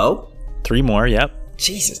 3 to go. 3 more, yep.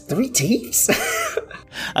 Jesus, 3 teams?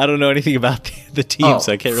 I don't know anything about the teams,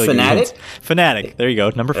 so I can't really... Fnatic? Fnatic, there you go,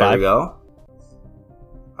 number 5. There we go.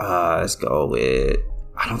 Let's go with...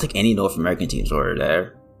 I don't think any North American teams were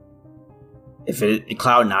there. If it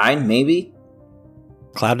Cloud9, maybe?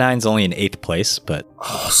 Cloud9's only in 8th place, but...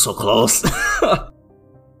 Oh, so close.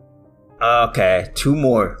 Okay, 2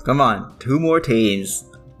 more. Come on, 2 more teams.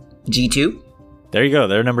 G2? There you go,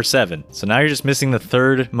 they're number 7. So now you're just missing the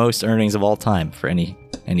 3rd most earnings of all time for any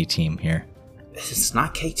team here. It's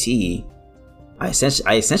not KT. I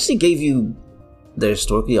essentially gave you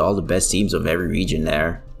historically all the best teams of every region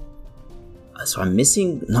there. So I'm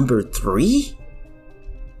missing number 3?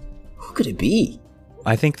 Who could it be?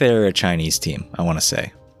 I think they're a Chinese team, I want to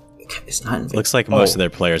say. It's not... Looks like most of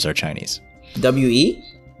their players are Chinese. WE?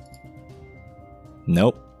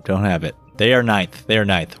 Nope, don't have it. They are 9th. They are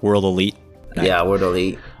 9th. World Elite. 9th. Yeah, World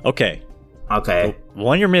Elite. Okay. Okay.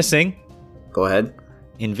 One you're missing. Go ahead.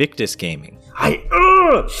 Invictus Gaming.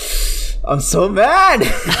 I'm so mad.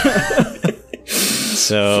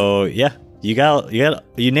 So, yeah.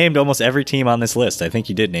 You named almost every team on this list. I think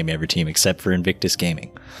you did name every team except for Invictus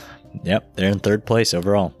Gaming. Yep, they're in 3rd place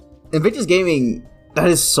overall. Invictus Gaming, that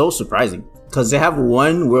is so surprising because they have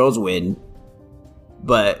 1 Worlds win,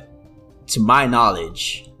 but to my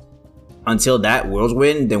knowledge, until that Worlds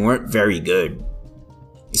win, they weren't very good.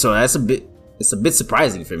 So it's a bit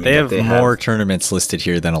surprising for me. They have more tournaments listed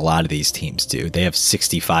here than a lot of these teams do. They have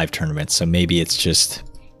 65 tournaments, so maybe it's just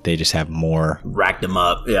they just have more. Racked them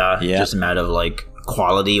up, yeah. Just a matter of like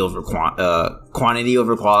quality over quantity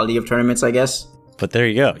over quality of tournaments, I guess. But there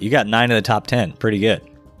you go. You got 9 of the top 10. Pretty good.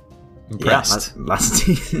 Impressed. Yeah,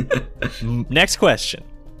 last Next question.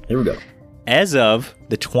 Here we go. As of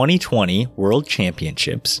the 2020 World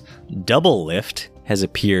Championships, double lift has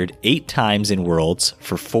appeared 8 times in Worlds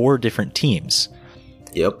for 4 different teams.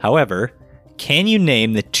 Yep. However, can you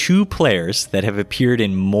name the 2 players that have appeared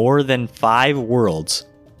in more than 5 Worlds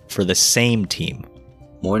for the same team?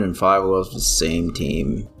 More than 5 Worlds for the same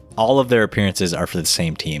team. All of their appearances are for the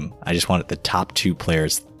same team. I just wanted the top 2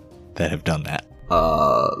 players that have done that.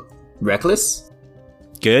 Reckless?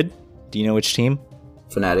 Good. Do you know which team?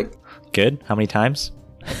 Fnatic. Good. How many times?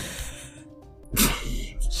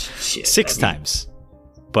 Shit, 6 times.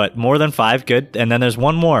 But more than 5, good. And then there's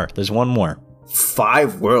one more.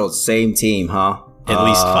 5 Worlds, same team, huh? At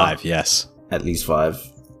least 5, yes. At least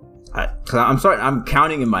 5. I'm sorry, I'm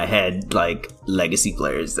counting in my head, like, legacy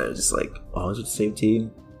players that are just like, oh, is it the same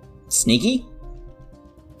team? Sneaky?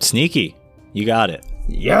 Sneaky. You got it.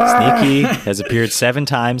 Yeah! Sneaky has appeared 7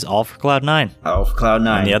 times, all for Cloud9. Oh, for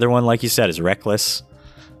Cloud9. And the other one, like you said, is Reckless.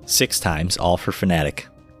 6 times, all for Fnatic.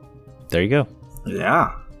 There you go.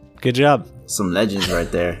 Yeah. Good job. Some legends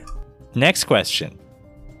right there. Next question.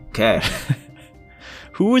 Okay.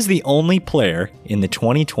 Who was the only player in the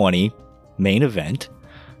 2020 main event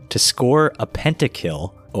to score a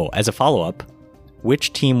pentakill? Oh, as a follow-up,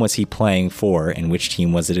 which team was he playing for and which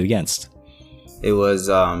team was it against? It was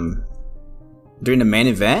during the main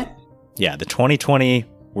event? Yeah, the 2020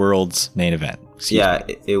 Worlds main event.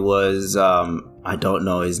 It was I don't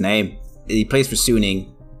know his name. He plays for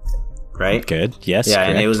Suning, right? Good. Yes. Yeah, correct.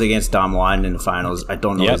 and it was against Damwon in the finals. I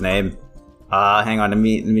don't know his name. Hang on, let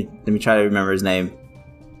me try to remember his name.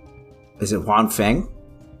 Is it Juan Feng?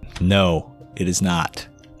 No, it is not.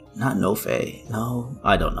 Not No Fei. No,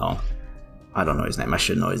 I don't know. I don't know his name. I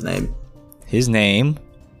should know his name. His name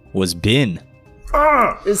was Bin.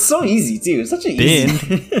 It's so easy too. It's such a Bin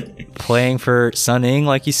easy. playing for Suning,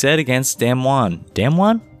 like you said, against Damwon.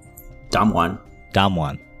 Damwon? Damwon.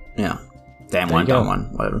 Yeah.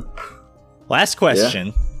 Damwon, whatever. Last question.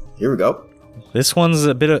 Yeah. Here we go. This one's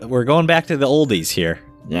we're going back to the oldies here.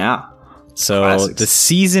 Yeah. So Classics. the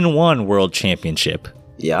Season 1 World Championship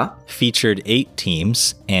featured 8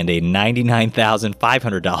 teams and a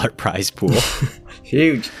 $99,500 prize pool.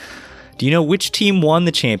 Huge. Do you know which team won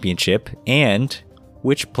the championship and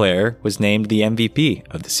which player was named the MVP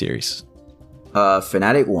of the series?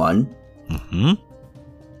 Fnatic won. Mm-hmm.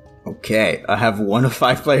 Okay, I have 1 of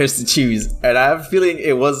 5 players to choose, and I have a feeling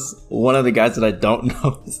it was one of the guys that I don't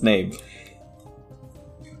know his name.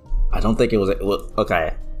 I don't think it was.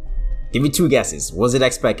 Okay, give me 2 guesses. Was it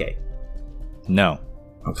Xpeke? No.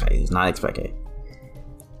 Okay, it's not Xpeke.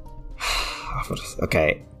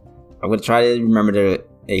 Okay, I'm gonna try to remember the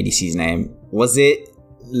ADC's name. Was it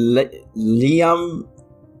Liam?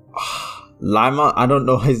 Lima? I don't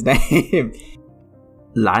know his name.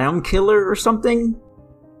 Liam Killer or something?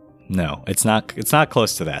 No, it's not. It's not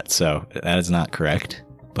close to that. So that is not correct.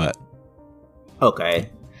 But okay,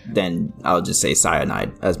 then I'll just say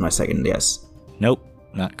Cyanide as my second guess. Nope,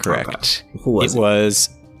 not correct. Okay. Who was it? It was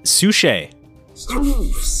Sushi.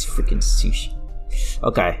 Freaking Sushi.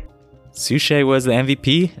 Okay. Sushi was the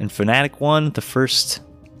MVP, and Fnatic won the first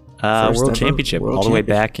World Championship all the way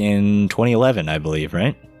back in 2011, I believe,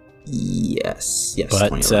 right? Yes.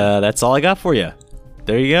 But that's all I got for you.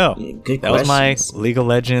 There you go. Good that questions. was my League of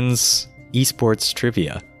Legends esports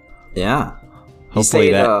trivia. Yeah.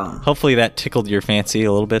 Hopefully that tickled your fancy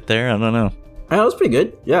a little bit there. I don't know. That was pretty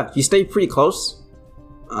good. Yeah, you stayed pretty close.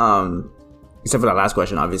 Except for that last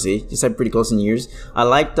question, obviously. You stayed pretty close in years. I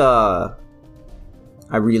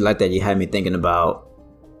really liked that you had me thinking about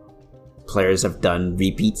players have done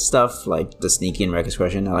repeat stuff, like the Sneaky and Reckless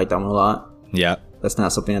question. I like that one a lot. Yeah. That's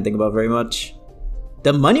not something I think about very much.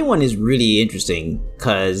 The money one is really interesting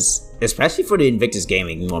because, especially for the Invictus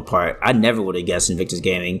Gaming one part, I never would have guessed Invictus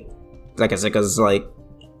Gaming. Like I said, because like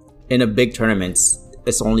in the big tournaments,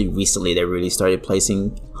 it's only recently they really started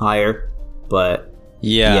placing higher. But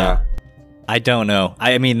yeah. I don't know.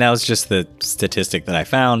 I mean, that was just the statistic that I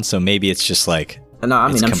found, so maybe it's just like no,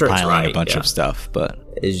 I mean, I'm sure it's right. A bunch of stuff, but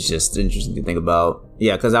it's just interesting to think about.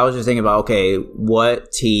 Yeah, because I was just thinking about, okay,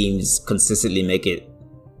 what teams consistently make it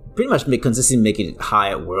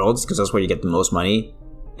high at Worlds, because that's where you get the most money,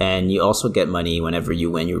 and you also get money whenever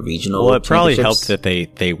you win your regional. Well, it probably helped that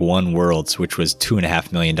they won Worlds, which was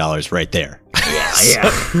 $2.5 million right there.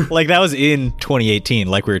 Yeah. Like that was in 2018,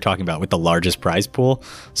 like we were talking about with the largest prize pool.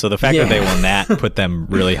 So the fact that they won that put them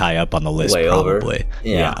really high up on the list, way probably. Over.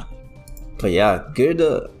 Yeah. But yeah,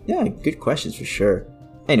 good questions for sure.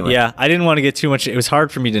 Anyway. Yeah, I didn't want to get too much. It was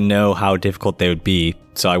hard for me to know how difficult they would be,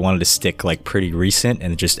 so I wanted to stick like pretty recent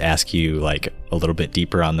and just ask you like a little bit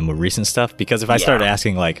deeper on the more recent stuff. Because if I started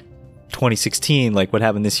asking like 2016, like what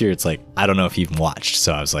happened this year, it's like, I don't know if you even watched.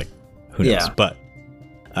 So I was like, who knows? Yeah. But,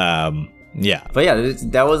 yeah. But yeah,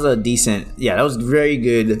 that was a decent. Yeah, that was very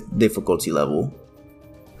good difficulty level.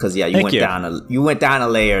 Because yeah, you went down a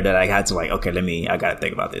layer that I had to like. Okay, I gotta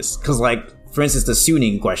think about this. Because like, for instance, the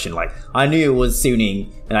Suning question. Like, I knew it was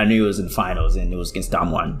Suning, and I knew it was in finals, and it was against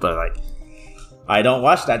Damwon. But like, I don't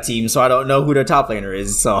watch that team, so I don't know who their top laner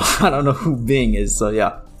is. So I don't know who Bing is. So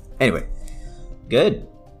yeah. Anyway, good.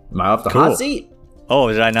 Am I off the hot seat? Oh,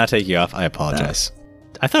 did I not take you off? I apologize.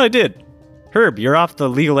 I thought I did. Herb, you're off the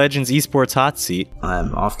League of Legends esports hot seat.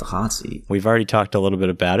 I'm off the hot seat. We've already talked a little bit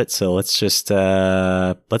about it, so let's just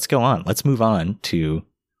let's go on. Let's move on to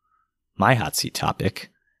my hot seat topic.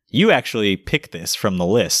 You actually picked this from the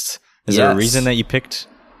list. Is there a reason that you picked?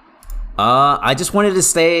 I just wanted to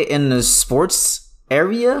stay in the sports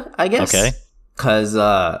area, I guess. Okay. Because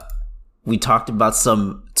we talked about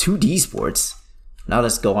some 2D sports. Now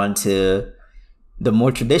let's go on to the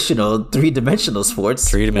more traditional three-dimensional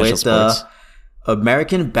sports. With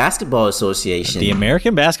American Basketball Association. The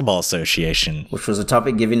American Basketball Association. Which was a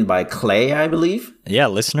topic given by Clay, I believe. Yeah,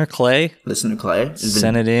 listener Clay.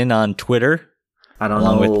 Sent it in on Twitter. I don't know.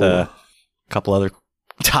 Along with a couple other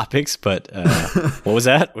topics, but what was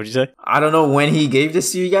that? What did you say? I don't know when he gave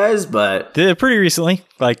this to you guys, but... Pretty recently,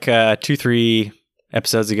 like 2-3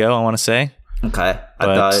 episodes ago, I want to say. Okay. I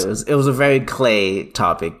thought it was a very Clay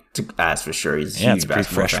topic to ask for sure. He's a huge it's a pretty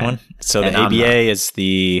fresh fan. one. So the ABA is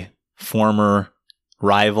the former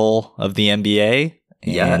rival of the NBA.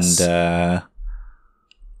 Yes. And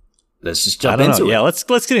let's just jump into it. Yeah, let's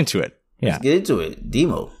get into it. Yeah. Let's get into it.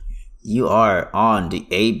 Demo, you are on the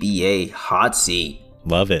ABA hot seat.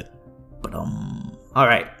 Love it. But all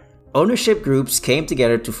right. Ownership groups came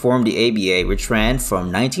together to form the ABA, which ran from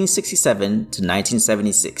 1967 to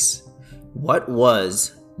 1976. What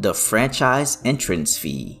was the franchise entrance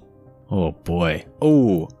fee? Oh boy.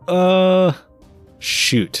 Oh.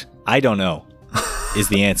 Shoot. I don't know. Is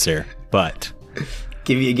the answer, but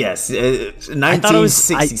give you a guess.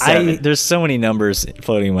 1967. There's so many numbers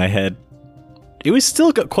floating in my head. It was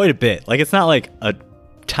still quite a bit. Like, it's not like a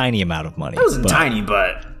tiny amount of money. It wasn't tiny,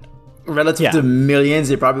 but relative to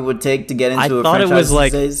millions it probably would take to get into a franchise. I thought it was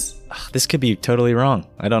like, this could be totally wrong.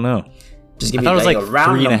 I don't know. Just give I thought me it was like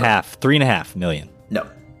 $3.5 million. No.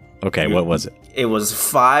 Okay, what was it? It was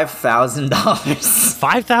 $5,000.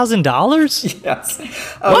 $5,000? Yes.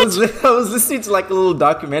 I was listening to like a little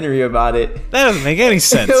documentary about it. That doesn't make any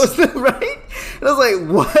sense. It was right. And I was like,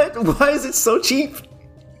 what? Why is it so cheap?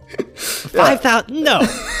 5,000? No.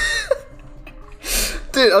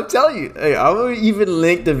 Dude, I'm telling you, I will even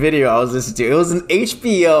link the video I was listening to. It was an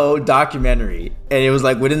HBO documentary, and it was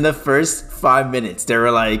like within the first 5 minutes, they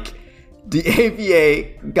were like, the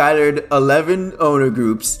ABA gathered 11 owner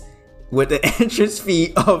groups with an entrance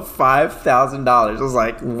fee of $5,000. I was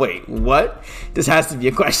like, wait, what? This has to be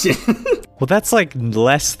a question. Well, that's like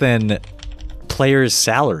less than players'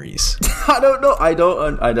 salaries. I don't know. I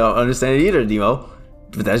don't understand it either, Nemo.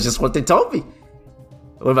 But that's just what they told me.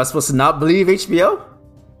 What am I supposed to not believe HBO?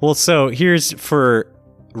 Well, so here's for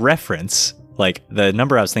reference, like the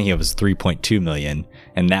number I was thinking of was 3.2 million,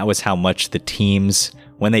 and that was how much the teams,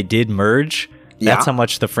 when they did merge, that's how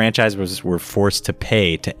much the franchise were forced to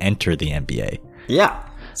pay to enter the NBA. Yeah.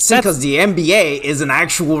 Because the NBA is an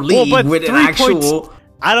actual league with an actual...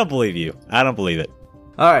 I don't believe you. I don't believe it.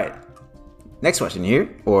 All right. Next question here,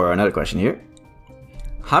 or another question here.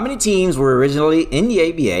 How many teams were originally in the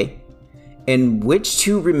ABA, and which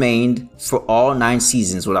two remained for all 9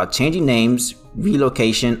 seasons without changing names,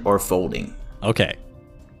 relocation, or folding? Okay.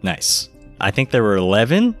 Nice. I think there were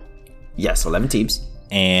 11. Yes, 11 teams.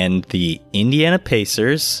 And the Indiana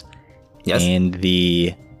Pacers. Yes. And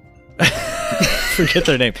the... forget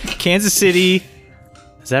their name. Kansas City.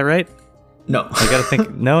 Is that right? No. I gotta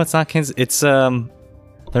think. No, it's not Kansas. It's, they're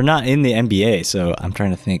not in the NBA, so I'm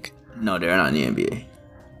trying to think. No, they're not in the NBA.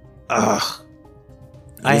 Ugh.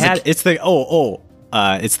 It's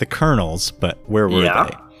the Colonels, but where were they?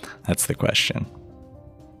 That's the question.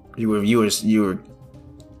 You were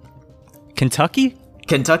Kentucky?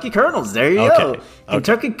 Kentucky Colonels. There you go.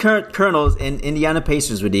 Kentucky Colonels and Indiana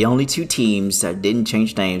Pacers were the only 2 teams that didn't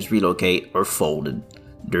change names, relocate, or folded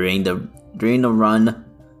during the run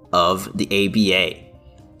of the ABA.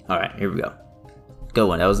 All right, here we go. Good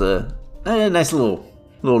one. That was a nice little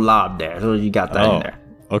lob there. So you got that in there.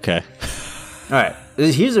 Okay. All right.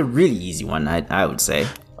 Here's a really easy one, I would say.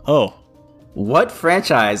 Oh. What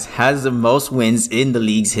franchise has the most wins in the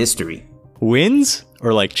league's history? Wins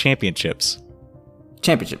or like championships?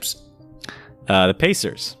 Championships. The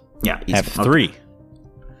Pacers. Yeah. Have 3.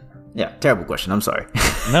 Yeah, terrible question. I'm sorry.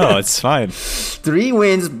 No, it's fine. 3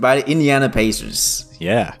 wins by the Indiana Pacers.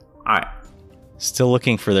 Yeah. All right. Still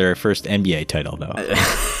looking for their first NBA title, though.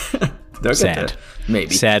 They'll Sad. get there.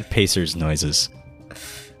 Maybe. Sad Pacers noises.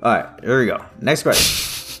 All right, here we go. Next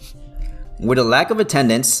question. With a lack of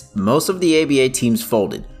attendance, most of the ABA teams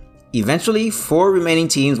folded. Eventually, 4 remaining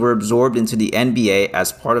teams were absorbed into the NBA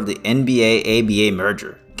as part of the NBA-ABA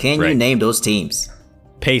merger. Can you Right. name those teams?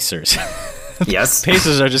 Pacers. Yes.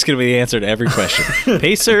 Pacers are just going to be the answer to every question.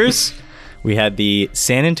 Pacers, we had the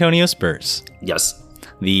San Antonio Spurs, Yes.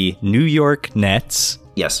 the New York Nets,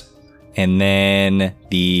 Yes. and then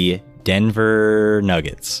the Denver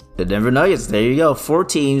Nuggets. The Denver Nuggets. There you go. 4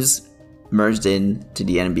 teams merged into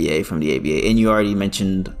the NBA from the ABA. And you already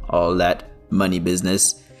mentioned all that money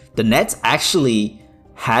business. The Nets actually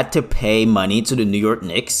had to pay money to the New York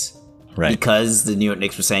Knicks. Right. Because the New York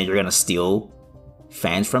Knicks were saying you're going to steal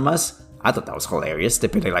fans from us. I thought that was hilarious. They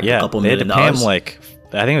paid like a couple they had million to pay him dollars. like,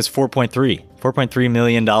 I think it was $4.3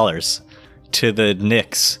 million to the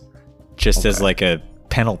Knicks just as like a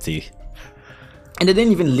penalty. And they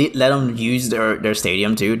didn't even let them use their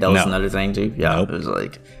stadium too. That was No. another thing too. Yeah, Nope. It was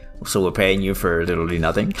like, so we're paying you for literally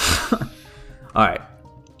nothing. All right,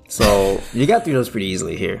 so you got through those pretty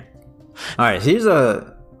easily here. All right, here's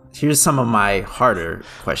some of my harder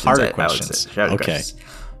questions. Harder I would questions. say. Harder Okay. questions.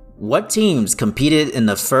 What teams competed in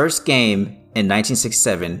the first game in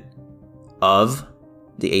 1967 of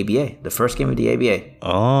the ABA? The first game of the ABA.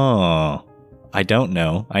 Oh, I don't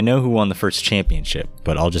know. I know who won the first championship,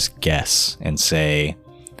 but I'll just guess and say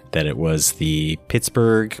that it was the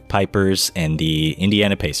Pittsburgh Pipers and the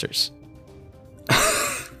Indiana Pacers.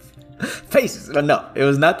 Pacers. No, it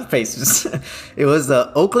was not the Pacers. It was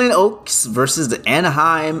the Oakland Oaks versus the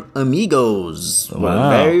Anaheim Amigos. Wow. The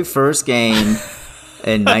very first game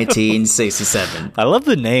in 1967. I love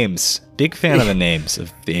the names. Big fan of the names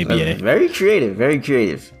of the ABA. Very creative. Very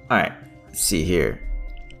creative. All right. Let's see here.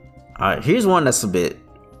 All right. Here's one that's a bit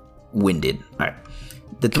winded. All right.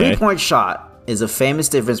 The Okay. 3-point shot is a famous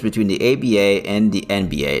difference between the ABA and the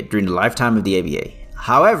NBA during the lifetime of the ABA.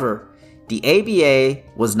 However, the ABA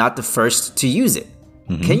was not the first to use it.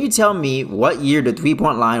 Can you tell me what year the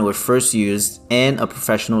 3-point line was first used in a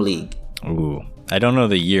professional league? Ooh, I don't know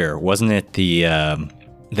the year. Wasn't it the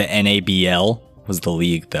NABL was the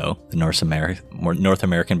league though? The North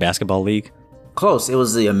American Basketball League. Close. It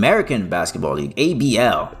was the American Basketball League,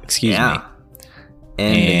 ABL. Excuse me.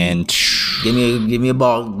 And give me a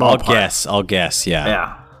I'll ballpark. I'll guess. Yeah.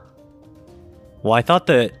 Yeah. Well, I thought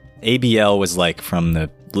the ABL was like from the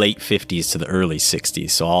late 50s to the early 60s.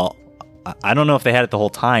 So I don't know if they had it the whole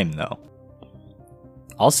time though.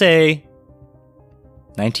 I'll say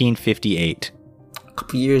 1958. A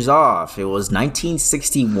couple years off. It was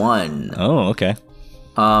 1961. Oh, okay.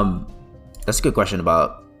 That's a good question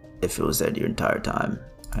about if it was there the entire time.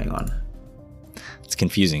 Hang on. It's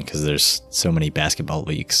confusing because there's so many basketball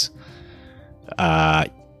leagues.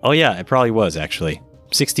 Oh yeah, it probably was actually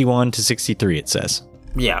 61 to 63. It says.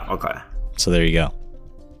 Yeah. Okay. So there you go.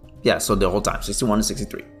 Yeah. So the whole time, 61 to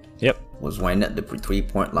 63, Yep. was when the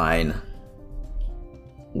 3-point line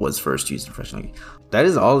was first used in professional league. That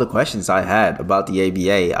is all the questions I had about the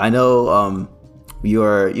ABA. I know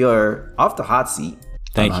you're off the hot seat.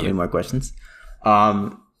 Thank I don't have you. any more questions.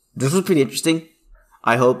 This was pretty interesting.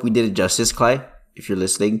 I hope we did it justice, Clay. If you're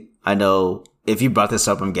listening, I know if you brought this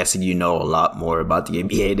up, I'm guessing you know a lot more about the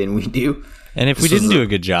ABA than we do. And if we This was didn't do a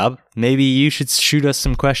good job, maybe you should shoot us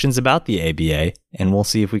some questions about the ABA, and we'll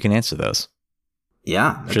see if we can answer those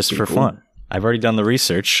Yeah, that's just pretty for cool. fun. I've already done the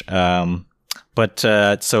research, so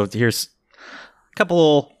here's a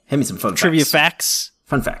couple Hit me some fun trivia facts. facts.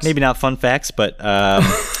 Fun facts. Maybe not fun facts, but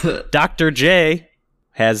Dr. J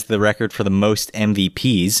has the record for the most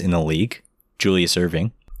MVPs in the league. Julius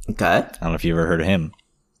Erving. Okay. I don't know if you ever heard of him.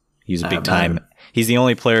 He's a I big have time. not. He's the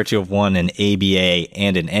only player to have won an ABA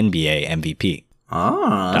and an NBA MVP.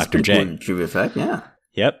 Ah, that's Dr. pretty J. cool trivia fact. Yeah.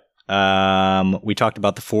 Yep. We talked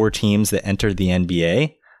about the 4 teams that entered the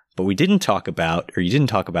NBA, but you didn't talk about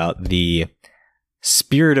the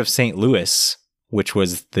Spirit of St. Louis, which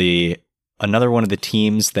was another one of the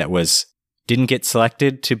teams that didn't get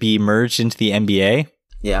selected to be merged into the NBA.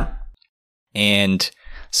 Yeah. And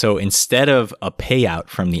so instead of a payout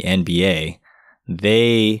from the NBA,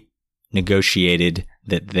 they negotiated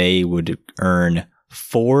that they would earn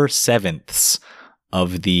 4/7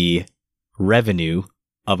 of the revenue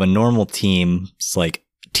of a normal team's like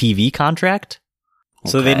TV contract.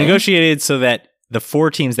 So they Okay. negotiated so that the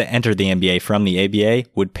 4 teams that entered the NBA from the ABA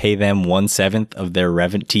would pay them 1/7 of their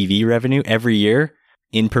TV revenue every year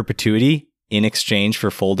in perpetuity in exchange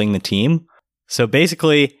for folding the team. So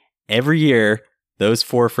basically, every year, those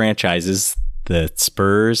 4 franchises, the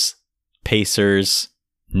Spurs, Pacers,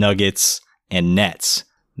 Nuggets, and Nets.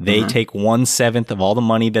 They take 1/7 of all the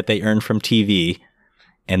money that they earn from TV,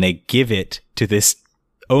 and they give it to this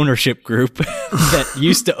ownership group that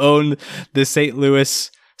used to own the St. Louis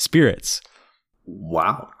Spirits.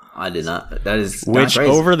 Wow. I did not. That is which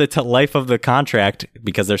crazy. Over the life of the contract,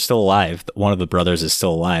 because they're still alive, one of the brothers is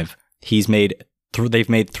still alive. They've made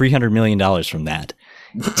 $300 million from that.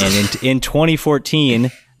 And in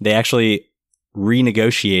 2014, they actually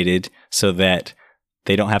renegotiated so that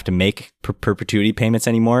they don't have to make perpetuity payments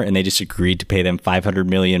anymore, and they just agreed to pay them $500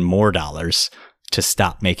 million more to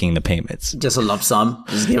stop making the payments. Just a lump sum.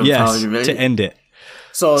 Just give him Yes, $500 million. to end it.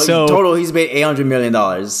 So total, he's made $800 million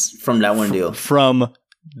from that one deal. From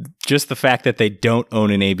just the fact that they don't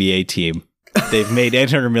own an ABA team. They've made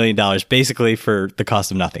 $800 million basically for the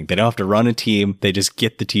cost of nothing. They don't have to run a team. They just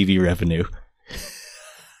get the TV revenue.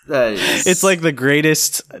 It's like the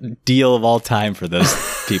greatest deal of all time for those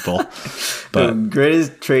people. But the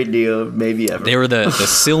greatest trade deal maybe ever. They were the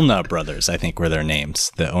Silna brothers, I think were their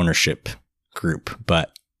names, the ownership group.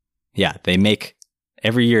 But yeah,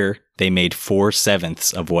 every year they made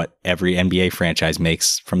 4/7 of what every NBA franchise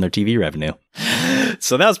makes from their TV revenue.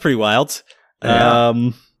 So that was pretty wild. Yeah.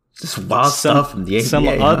 Just wild stuff from the ABA. Some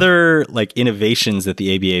other like innovations that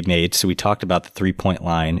the ABA made. So we talked about the 3-point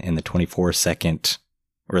line and the 24-second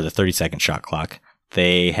or the 30-second shot clock.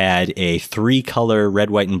 They had a 3-color red,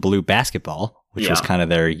 white, and blue basketball, which was kind of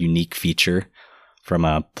their unique feature from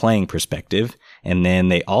a playing perspective. And then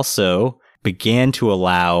they also began to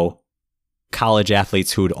allow college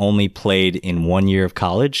athletes who had only played in 1 year of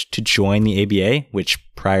college to join the ABA, which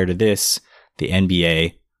prior to this, the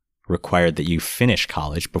NBA required that you finish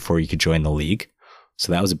college before you could join the league.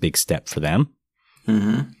 So that was a big step for them.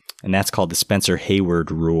 Mm-hmm. And that's called the Spencer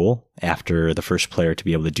Hayward rule, after the first player to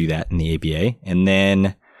be able to do that in the ABA. And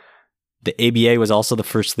then the ABA was also the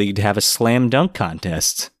first league to have a slam dunk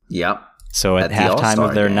contest. Yep. So at halftime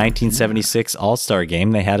of their 1976 All-Star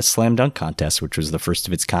game, they had a slam dunk contest, which was the first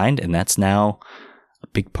of its kind. And that's now a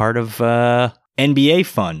big part of NBA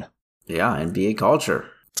fun. Yeah, NBA culture.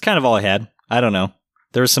 It's kind of all I had. I don't know.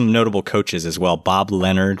 There were some notable coaches as well. Bob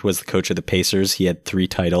Leonard was the coach of the Pacers. He had 3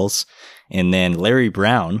 titles. And then Larry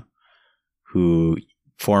Brown, who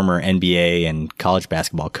former NBA and college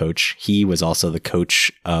basketball coach, he was also the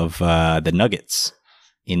coach of the Nuggets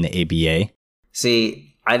in the ABA.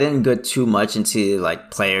 See, I didn't go too much into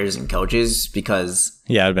like players and coaches because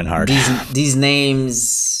yeah, it'd been hard. These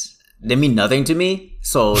names, they mean nothing to me.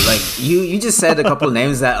 So like you just said a couple of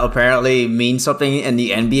names that apparently mean something in the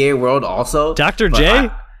NBA world also. Dr. J?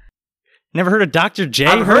 Never heard of Dr. J?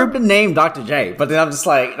 I've heard the name Dr. J, but then I'm just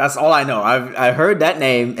like, that's all I know. I heard that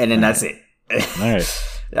name and then that's it. All right.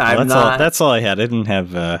 Well, that's all I had. I didn't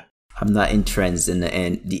have... I'm not entrenched in the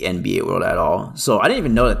NBA world at all. So I didn't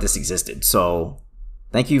even know that this existed. So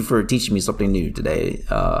thank you for teaching me something new today,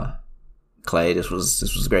 Clay. This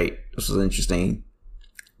was great. This was an interesting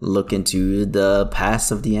look into the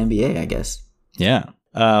past of the NBA, I guess. Yeah.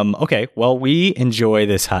 Okay. Well, we enjoy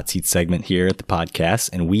this hot seat segment here at the podcast,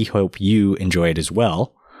 and we hope you enjoy it as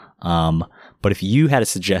well. But if you had a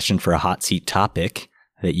suggestion for a hot seat topic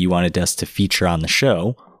that you wanted us to feature on the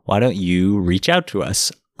show, why don't you reach out to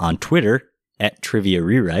us on Twitter at Trivia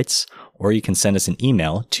Rewrites, or you can send us an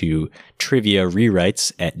email to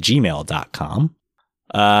triviarewrites@gmail.com.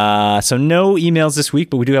 So no emails this week,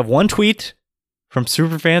 but we do have one tweet from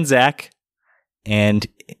Superfan Zach, and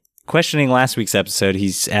questioning last week's episode,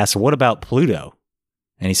 he's asked, what about Pluto?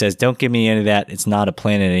 And he says, don't give me any of that. It's not a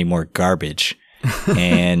planet anymore. Garbage.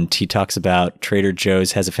 And he talks about Trader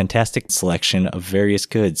Joe's has a fantastic selection of various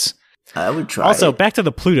goods. I would try Also, it. back to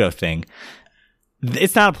the Pluto thing.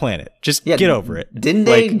 It's not a planet. Just get over it. Didn't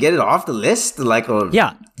they get it off the list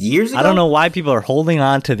years ago? I don't know why people are holding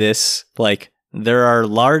on to this. Like, there are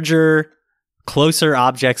larger, closer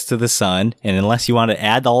objects to the sun, and unless you want to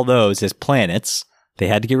add all those as planets, they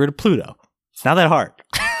had to get rid of Pluto. It's not that hard.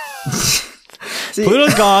 See,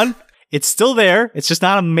 Pluto's gone. It's still there. It's just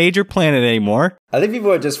not a major planet anymore. I think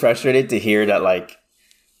people are just frustrated to hear that, like,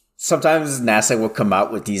 sometimes NASA will come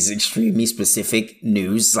out with these extremely specific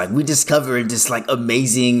news. Like, we discovered this, like,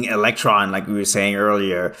 amazing electron, like we were saying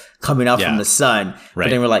earlier, coming out from the sun. Right. But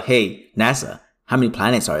then we're like, hey, NASA, how many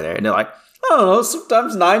planets are there? And they're like, I don't know,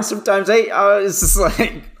 sometimes 9, sometimes 8. It's just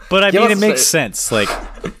like... But I mean, it makes sense. Like,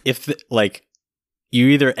 if, you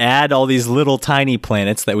either add all these little tiny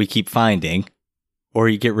planets that we keep finding, or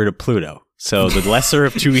you get rid of Pluto. So the lesser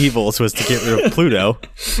of two evils was to get rid of Pluto,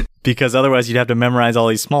 because otherwise you'd have to memorize all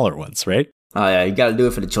these smaller ones, right? Oh, yeah, you got to do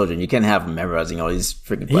it for the children. You can't have them memorizing all these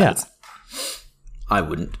freaking planets. Yeah. I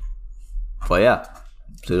wouldn't. But yeah.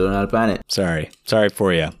 Pluto not a planet. Sorry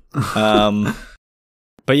for you.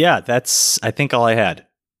 But yeah, that's I think all I had.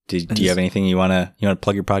 Do you have anything you wanna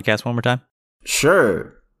plug your podcast one more time?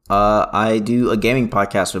 Sure. I do a gaming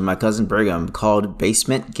podcast with my cousin Brigham called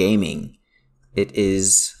Basement Gaming. It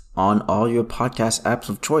is on all your podcast apps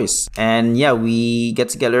of choice. And yeah, we get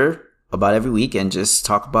together about every week and just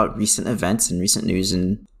talk about recent events and recent news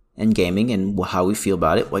and gaming and how we feel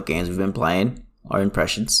about it, what games we've been playing, our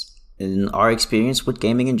impressions, and our experience with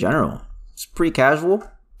gaming in general. It's pretty casual.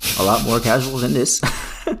 A lot more casual than this.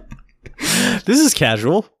 This is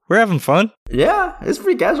casual. We're having fun. Yeah, it's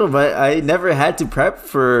pretty casual, but I never had to prep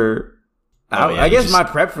for... I guess my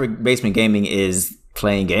prep for Basement Gaming is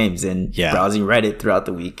playing games and browsing Reddit throughout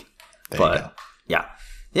the week. But yeah.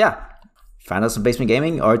 Find us on Basement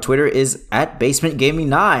Gaming. Our Twitter is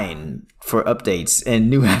 @BasementGaming9 for updates and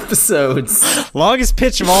new episodes. Longest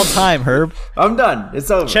pitch of all time, Herb. I'm done.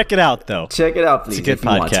 It's over. Check it out, though. Check it out, please. It's a good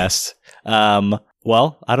podcast.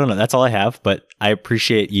 Well, I don't know. That's all I have, but I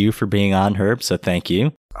appreciate you for being on, Herb, so thank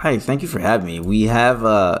you. Hi, thank you for having me. We have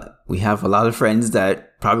a lot of friends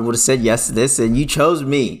that probably would have said yes to this, and you chose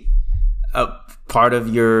me, part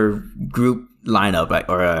of your group lineup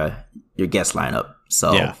or your guest lineup.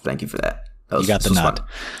 So thank you for that. You got the nod.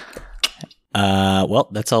 Well,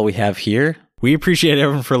 that's all we have here. We appreciate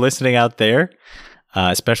everyone for listening out there,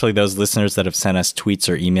 especially those listeners that have sent us tweets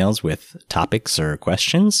or emails with topics or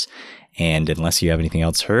questions. And unless you have anything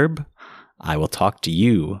else, Herb, I will talk to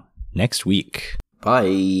you next week.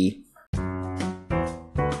 Bye.